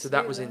 Absolutely. So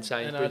that was in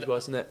Sainsbury's,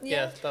 wasn't it?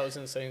 Yeah, that was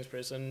in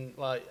Sainsbury's, and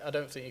I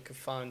don't think you could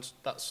find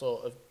that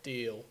sort of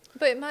deal.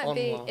 But it might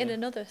online. be in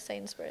another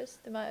Sainsbury's.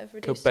 They might have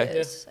reduced Could it be.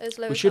 as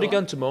low. We should have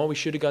gone to more. We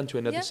should have gone to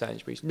another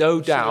Sainsbury's.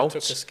 No doubt.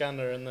 Took a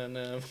scanner and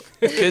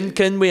then.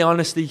 Can we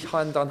honestly,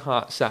 hand on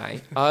heart,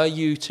 say, are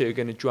you two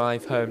going to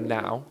drive home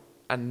now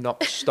and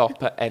not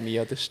stop at any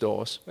other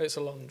stores? It's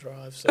a long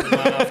drive, so we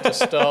might have to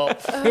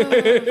stop.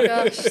 Oh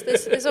gosh,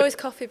 there's always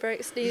coffee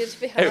breaks needed to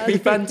be had. It would be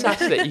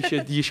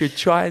fantastic. You should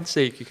try and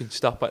see if you can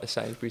stop at the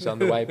Sainsbury's on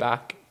the way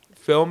back.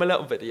 Film a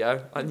little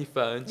video on your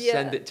phone,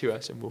 send it to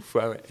us, and we'll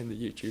throw it in the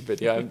YouTube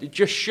video. And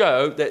just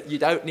show that you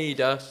don't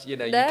need us. You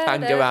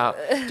can go out,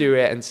 do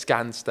it, and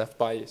scan stuff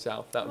by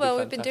yourself. That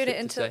would be fantastic. We've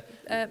been doing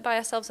it by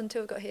ourselves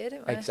until we got here,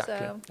 didn't we?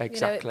 Exactly.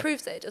 So, it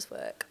proves that it does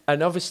work.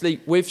 And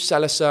obviously, with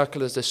Seller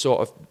Circle as the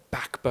sort of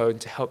backbone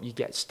to help you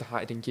get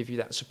started and give you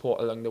that support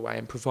along the way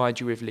and provide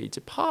you with leads.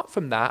 Apart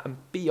from that, and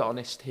be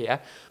honest here,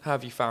 how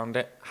have you found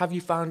it? Have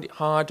you found it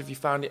hard? Have you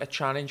found it a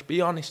challenge?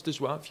 Be honest as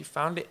well. If you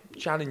found it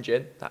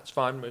challenging, that's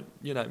fine. But,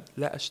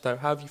 let us know.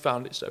 How have you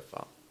found it so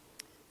far?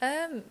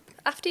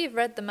 After you've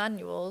read the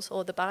manuals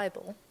or the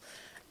Bible,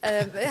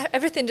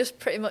 everything just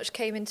pretty much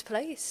came into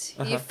place.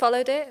 You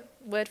followed it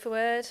word for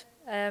word,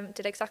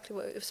 did exactly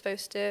what it was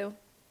supposed to do,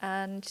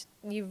 and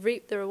you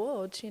reaped the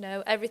rewards.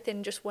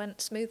 Everything just went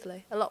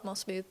smoothly, a lot more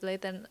smoothly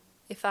than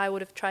if I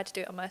would have tried to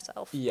do it on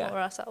myself or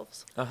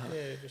ourselves.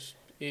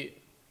 We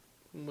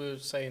were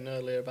saying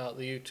earlier about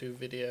the YouTube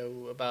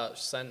video about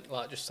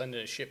just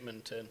sending a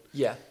shipment in.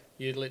 Yeah.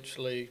 You'd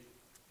literally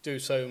do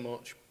so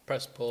much,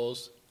 press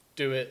pause,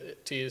 do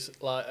it to your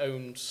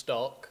own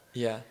stock.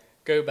 Yeah.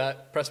 Go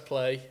back, press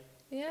play,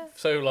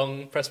 so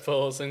long, press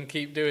pause and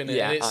keep doing it.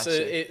 Yeah, And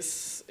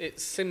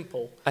it's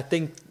simple. I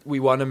think we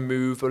want to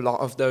move a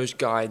lot of those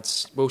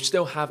guides. We'll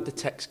still have the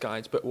text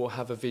guides, but we'll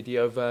have a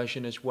video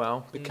version as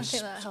well, because I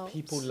think that helps.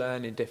 people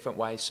learn in different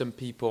ways. Some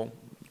people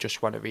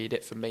just want to read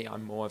it. For me,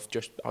 I'm more of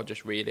I'll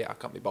just read it. I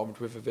can't be bothered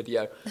with a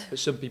video. But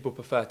some people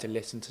prefer to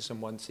listen to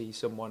someone, see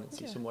someone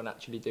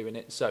actually doing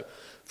it. So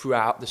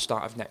throughout the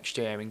start of next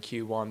year in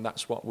Q1,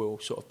 that's what we'll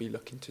sort of be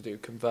looking to do,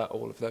 convert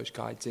all of those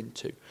guides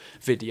into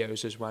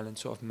videos as well and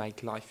sort of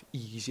make life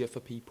easier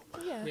for people.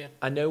 Yeah.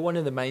 I know one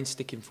of the main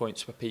sticking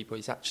points for people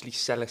is actually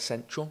Seller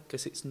Central,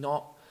 because it's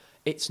not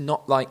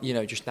like,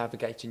 just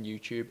navigating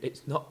YouTube.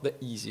 It's not the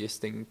easiest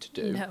thing to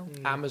do. No.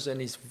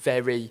 Amazon is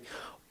very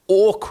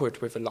awkward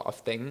with a lot of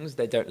things.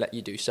 They don't let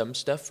you do some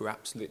stuff for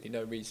absolutely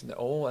no reason at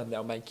all, and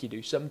they'll make you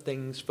do some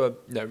things for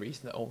no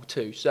reason at all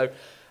too. So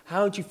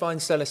how do you find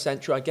Seller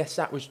Central? I guess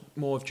that was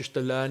more of just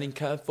a learning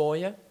curve for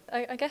you.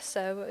 I guess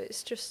so.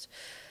 It's just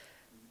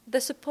the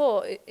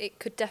support, it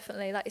could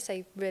definitely, like you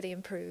say, really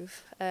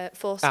improve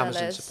for sellers.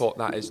 Amazon support,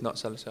 that is, not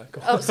Seller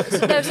Circle. Oh,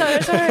 no,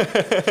 sorry.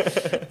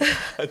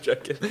 I'm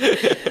joking.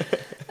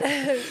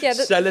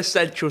 Seller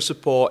Central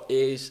support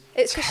is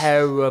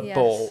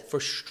terrible,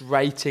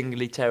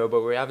 frustratingly terrible.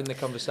 We were having the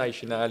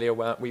conversation earlier,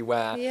 weren't we,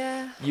 where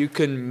you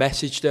can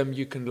message them,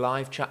 you can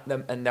live chat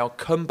them, and they'll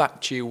come back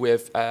to you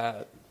with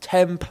a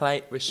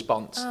template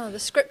response. Oh, the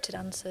scripted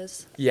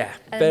answers. Yeah,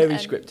 very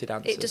scripted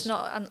answers. It does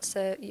not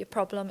answer your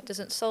problem, it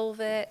doesn't solve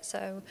it,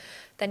 so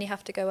then you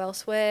have to go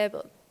elsewhere.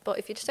 But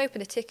if you just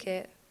open a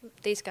ticket,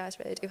 these guys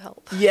really do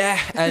help. Yeah,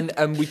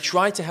 and we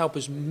try to help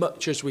as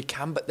much as we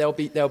can, but there'll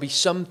be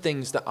some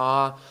things that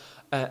are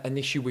an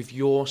issue with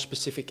your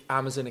specific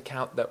Amazon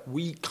account that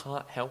we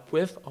can't help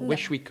with. I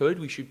wish we could.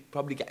 We should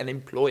probably get an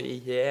employee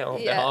here on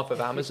behalf of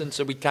Amazon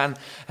so we can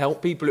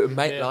help people who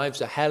make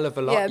lives a hell of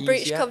a lot easier.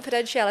 Breach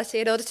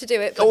confidentiality in order to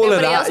do it, but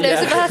nobody else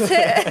knows about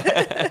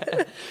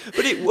it.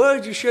 But it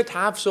would. You should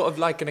have sort of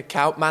like an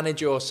account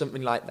manager or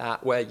something like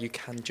that where you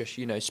can just,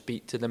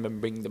 speak to them and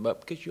bring them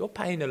up, because you're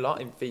paying a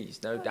lot in fees,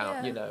 no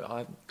doubt. Yeah.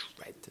 I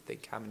dread to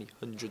think how many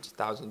hundreds of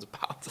thousands of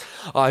pounds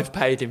I've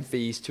paid in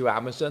fees to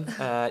Amazon,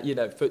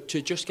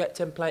 to just get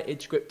templated,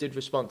 scripted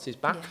responses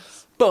back.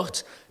 Yes.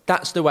 But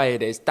that's the way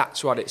it is.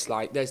 That's what it's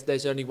like.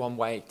 There's only one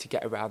way to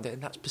get around it,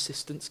 and that's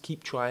persistence.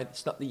 Keep trying.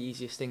 It's not the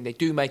easiest thing. They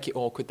do make it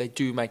awkward. They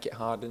do make it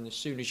hard. And as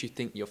soon as you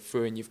think you're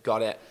through and you've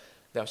got it,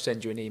 they'll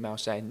send you an email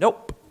saying,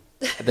 nope.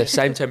 The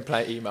same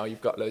template email,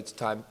 you've got loads of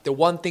time. The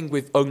one thing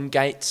with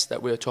ungates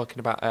that we were talking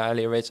about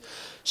earlier is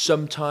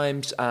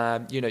sometimes,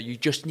 you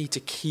just need to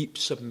keep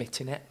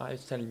submitting it. I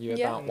was telling you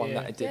about one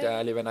that I did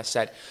earlier, and I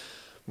said,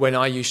 when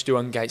I used to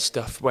ungate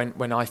stuff,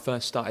 when I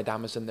first started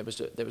Amazon, there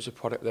was a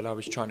product that I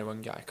was trying to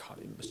ungate.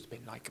 It must have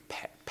been like a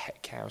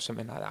pet cow or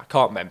something like that. I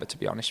can't remember, to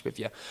be honest with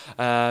you.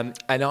 And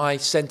I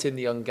sent in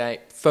the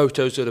ungate,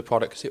 photos of the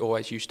product, because it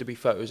always used to be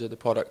photos of the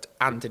product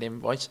and an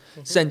invoice.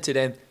 Mm-hmm. Sent it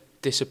in,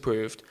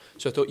 disapproved.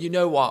 So I thought, you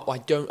know what?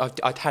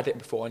 I'd had it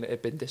before and it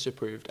had been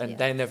disapproved, and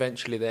then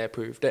eventually they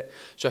approved it.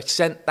 So I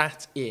sent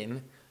that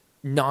in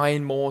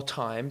 9 more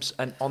times,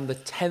 and on the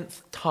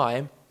 10th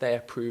time they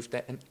approved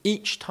it, and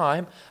each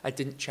time I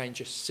didn't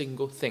change a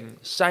single thing.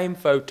 Same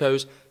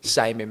photos,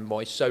 same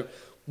invoice. So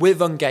with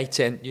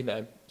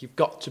ungating, you've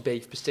got to be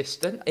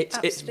persistent.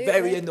 It's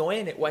very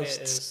annoying. It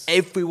wastes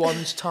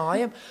everyone's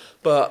time,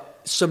 but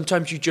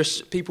sometimes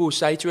people will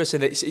say to us,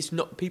 and it's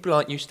not, people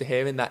aren't used to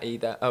hearing that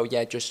either. Oh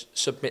yeah, just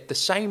submit the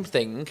same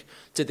thing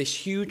to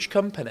this huge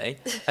company,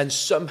 and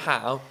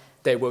somehow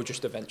they will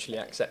just eventually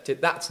accept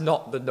it. That's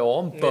not the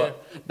norm,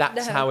 but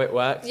that's how it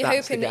works. You're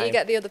hoping that you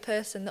get the other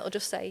person that will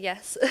just say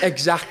yes.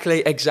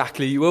 Exactly.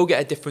 You will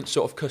get a different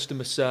sort of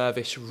customer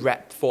service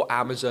rep for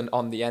Amazon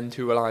on the end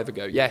who will either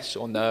go yes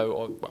or no,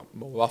 or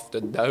more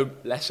often no,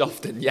 less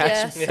often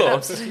yes.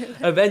 But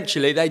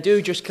eventually they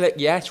do just click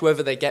yes,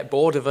 whether they get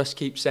bored of us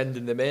keep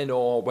sending them in,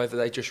 or whether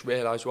they just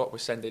realise what we're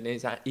sending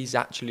is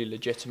actually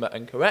legitimate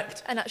and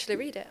correct. And actually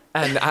read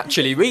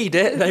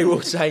it. They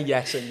will say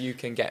yes, and you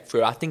can get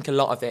through. I think a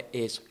lot of it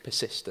is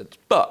persistent.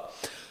 But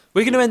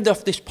we're going to end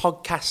off this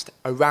podcast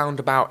around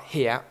about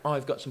here.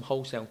 I've got some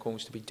wholesale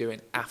calls to be doing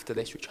after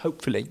this, which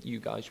hopefully you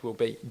guys will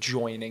be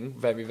joining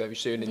very, very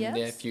soon in the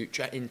near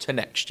future, into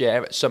next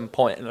year at some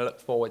point, and I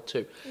look forward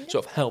to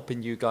sort of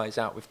helping you guys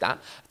out with that.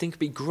 I think it'd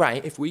be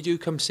great if we do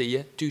come see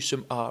you, do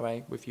some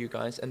RA with you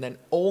guys, and then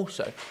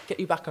also get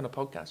you back on a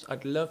podcast.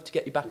 I'd love to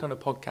get you back on a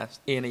podcast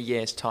in a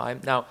year's time.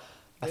 Now,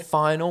 a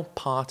final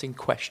parting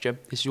question.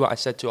 This is what I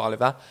said to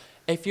Oliver.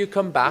 If you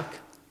come back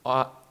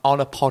on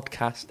a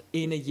podcast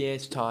in a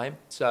year's time,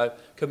 so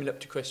coming up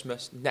to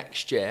Christmas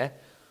next year,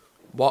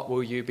 what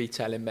will you be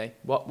telling me?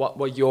 What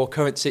will your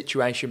current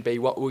situation be?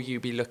 What will you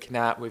be looking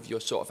at with your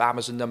sort of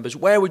Amazon numbers?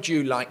 Where would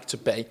you like to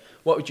be?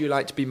 What would you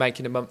like to be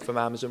making a month from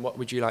Amazon? What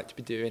would you like to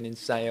be doing in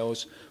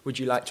sales? Would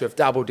you like to have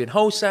dabbled in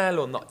wholesale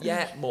or not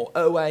yet? More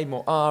OA,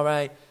 more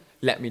RA?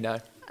 Let me know.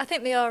 I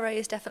think the RA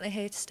is definitely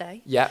here to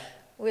stay. Yeah.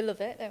 We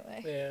love it, don't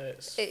we? Yeah,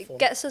 it's It fun.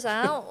 gets us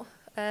out.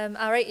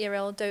 Our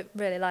 8-year-old don't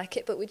really like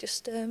it, but we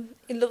just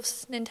he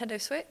loves Nintendo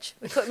Switch.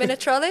 We put him in a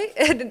trolley,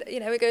 and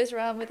he goes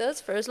around with us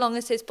for as long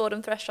as his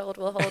boredom threshold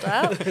will hold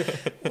out.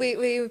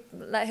 we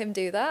let him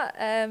do that,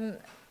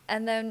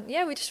 and then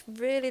we just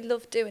really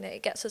love doing it.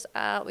 It gets us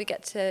out. We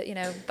get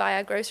to buy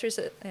our groceries.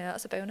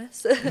 That's a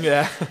bonus.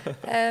 Yeah.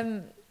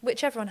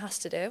 Which everyone has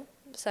to do.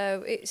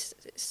 So it's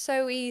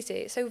so easy.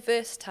 It's so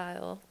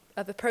versatile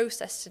of a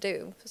process to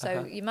do.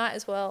 So you might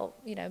as well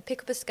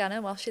pick up a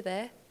scanner whilst you're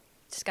there.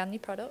 Scan your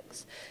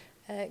products,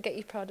 get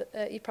your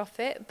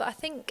profit. But I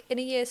think in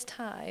a year's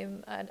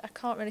time, and I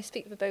can't really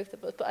speak for both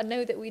of us, but I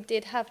know that we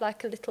did have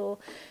like a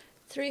little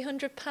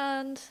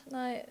 £300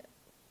 like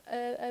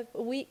a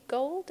week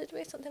goal, did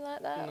we? Something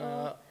like that?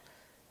 No,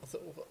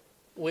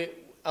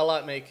 I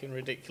like making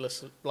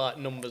ridiculous like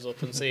numbers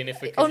up and seeing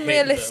if we can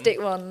unrealistic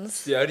hit them.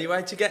 ones. The only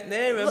way to get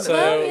near them.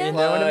 So you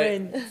know what I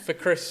mean? For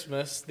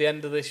Christmas, the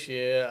end of this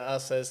year, I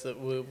says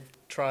that we'll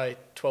try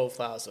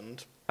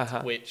 12,000,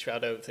 which I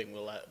don't think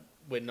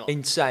we're not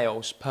in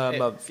sales per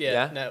month.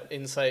 No,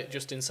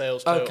 just in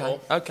sales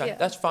total. Okay, yeah.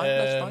 That's fine.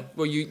 That's fine.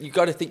 Well, you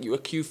got to think you were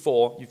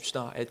Q4. You've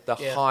started the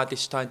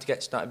hardest time to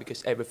get started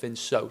because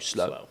everything's so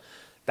slow.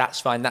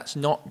 That's fine. That's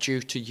not due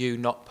to you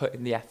not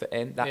putting the effort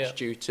in. That's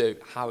due to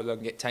how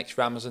long it takes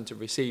for Amazon to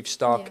receive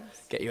stock,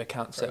 get your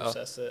account set up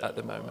at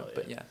the moment.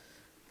 But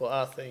But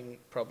I think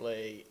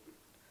probably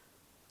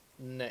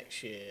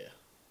next year,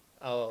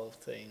 I'll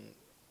think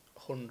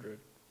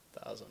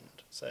 100,000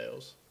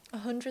 sales.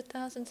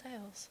 100,000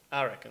 sales?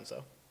 I reckon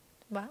so.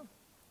 Wow.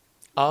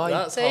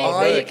 That's hard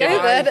work. There you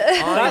go then.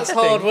 That's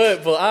hard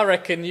work, but I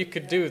reckon you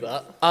could do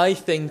that. I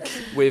think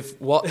with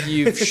what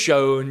you've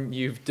shown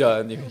you've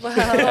done... Wow.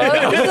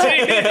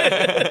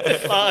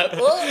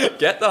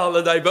 Get the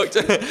holiday booked.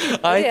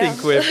 I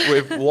think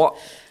with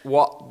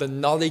what the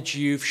knowledge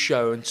you've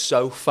shown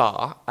so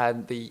far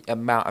and the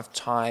amount of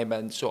time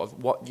and sort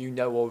of what you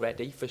know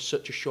already for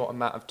such a short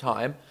amount of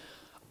time,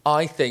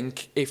 I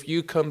think if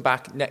you come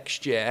back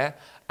next year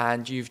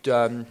and you've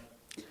done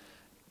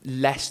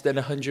less than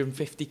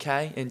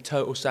 150k in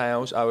total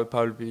sales, I would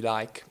probably be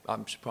like,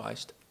 I'm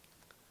surprised.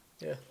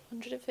 Yeah.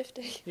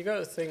 150. You got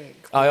to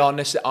think. I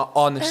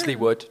honestly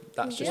would.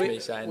 That's just me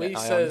saying it.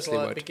 I honestly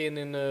would.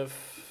 Beginning of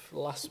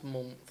last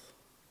month,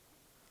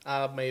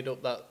 I made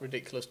up that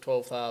ridiculous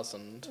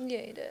 12,000.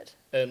 Yeah, you did.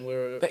 And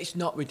but it's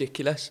not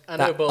ridiculous. I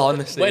know, but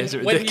honestly isn't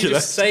ridiculous. When you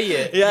just say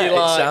it, you're like,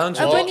 it sounds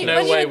ridiculous.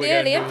 No way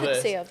we're going to do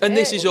this. And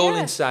this is all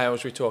in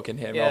sales we're talking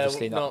here,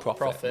 obviously not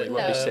profit. We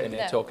won't be sitting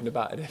here talking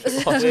about it if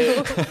it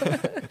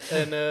was.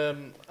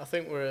 And I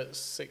think we're at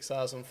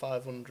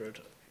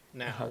 6,500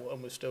 now,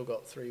 and we've still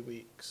got 3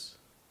 weeks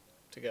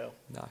to go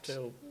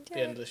till the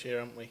end of this year,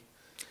 haven't we?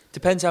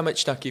 Depends how much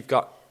stock you've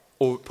got,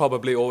 or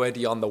probably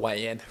already on the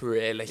way in,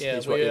 really,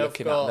 is what you're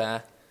looking at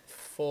there.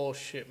 4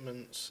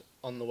 shipments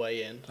on the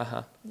way in,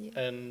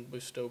 and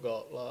we've still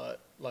got,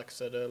 like I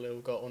said earlier,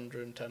 we've got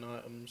 110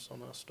 items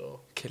on our store.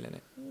 Killing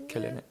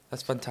it.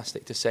 That's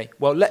fantastic to see.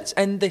 Well, let's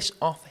end this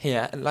off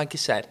here, and like I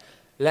said,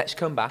 let's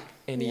come back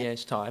in a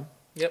year's time.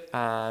 Yep.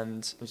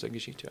 And as long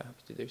as you two are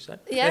happy to do so.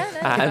 Yeah.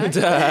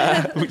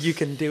 And you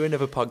can do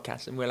another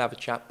podcast and we'll have a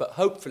chat. But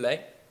hopefully,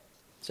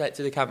 say it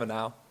to the camera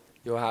now,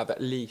 you'll have at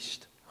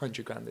least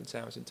 100 grand in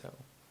sales in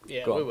total.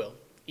 Yeah, we will.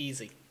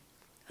 Easy.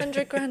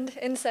 100 grand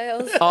in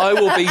sales. I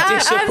will be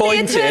disappointed.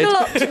 I'm the eternal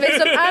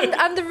optimism.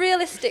 I'm the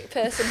realistic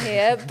person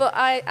here, but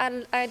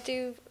I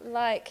do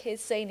like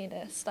his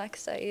zaniness, like I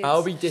say.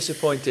 I'll be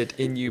disappointed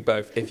in you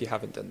both if you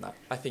haven't done that.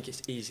 I think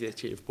it's easily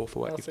achievable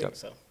for what you've done.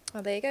 So.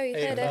 Oh, there you go. You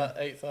heard it.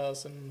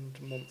 8,000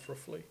 a month,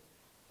 roughly.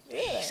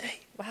 Really? Easy.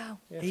 Wow.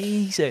 Yeah.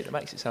 Easy. That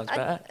makes it sound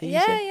better. Easy.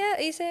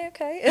 Yeah, easy.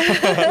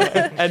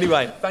 Okay.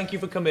 Anyway, thank you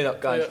for coming up,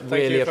 guys.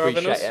 Really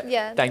appreciate it.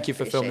 Yeah, thank you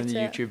for filming the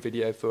YouTube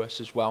video for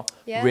us as well.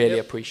 Really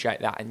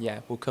appreciate that. And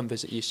we'll come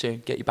visit you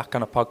soon. Get you back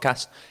on a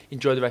podcast.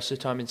 Enjoy the rest of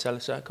the time in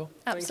Seller Circle.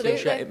 Absolutely.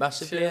 Appreciate it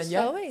massively. Cheers.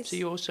 And Always. see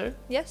you all soon.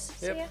 Yes.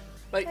 Yep. See ya.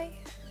 Bye.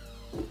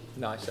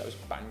 Nice. That was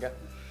a banger.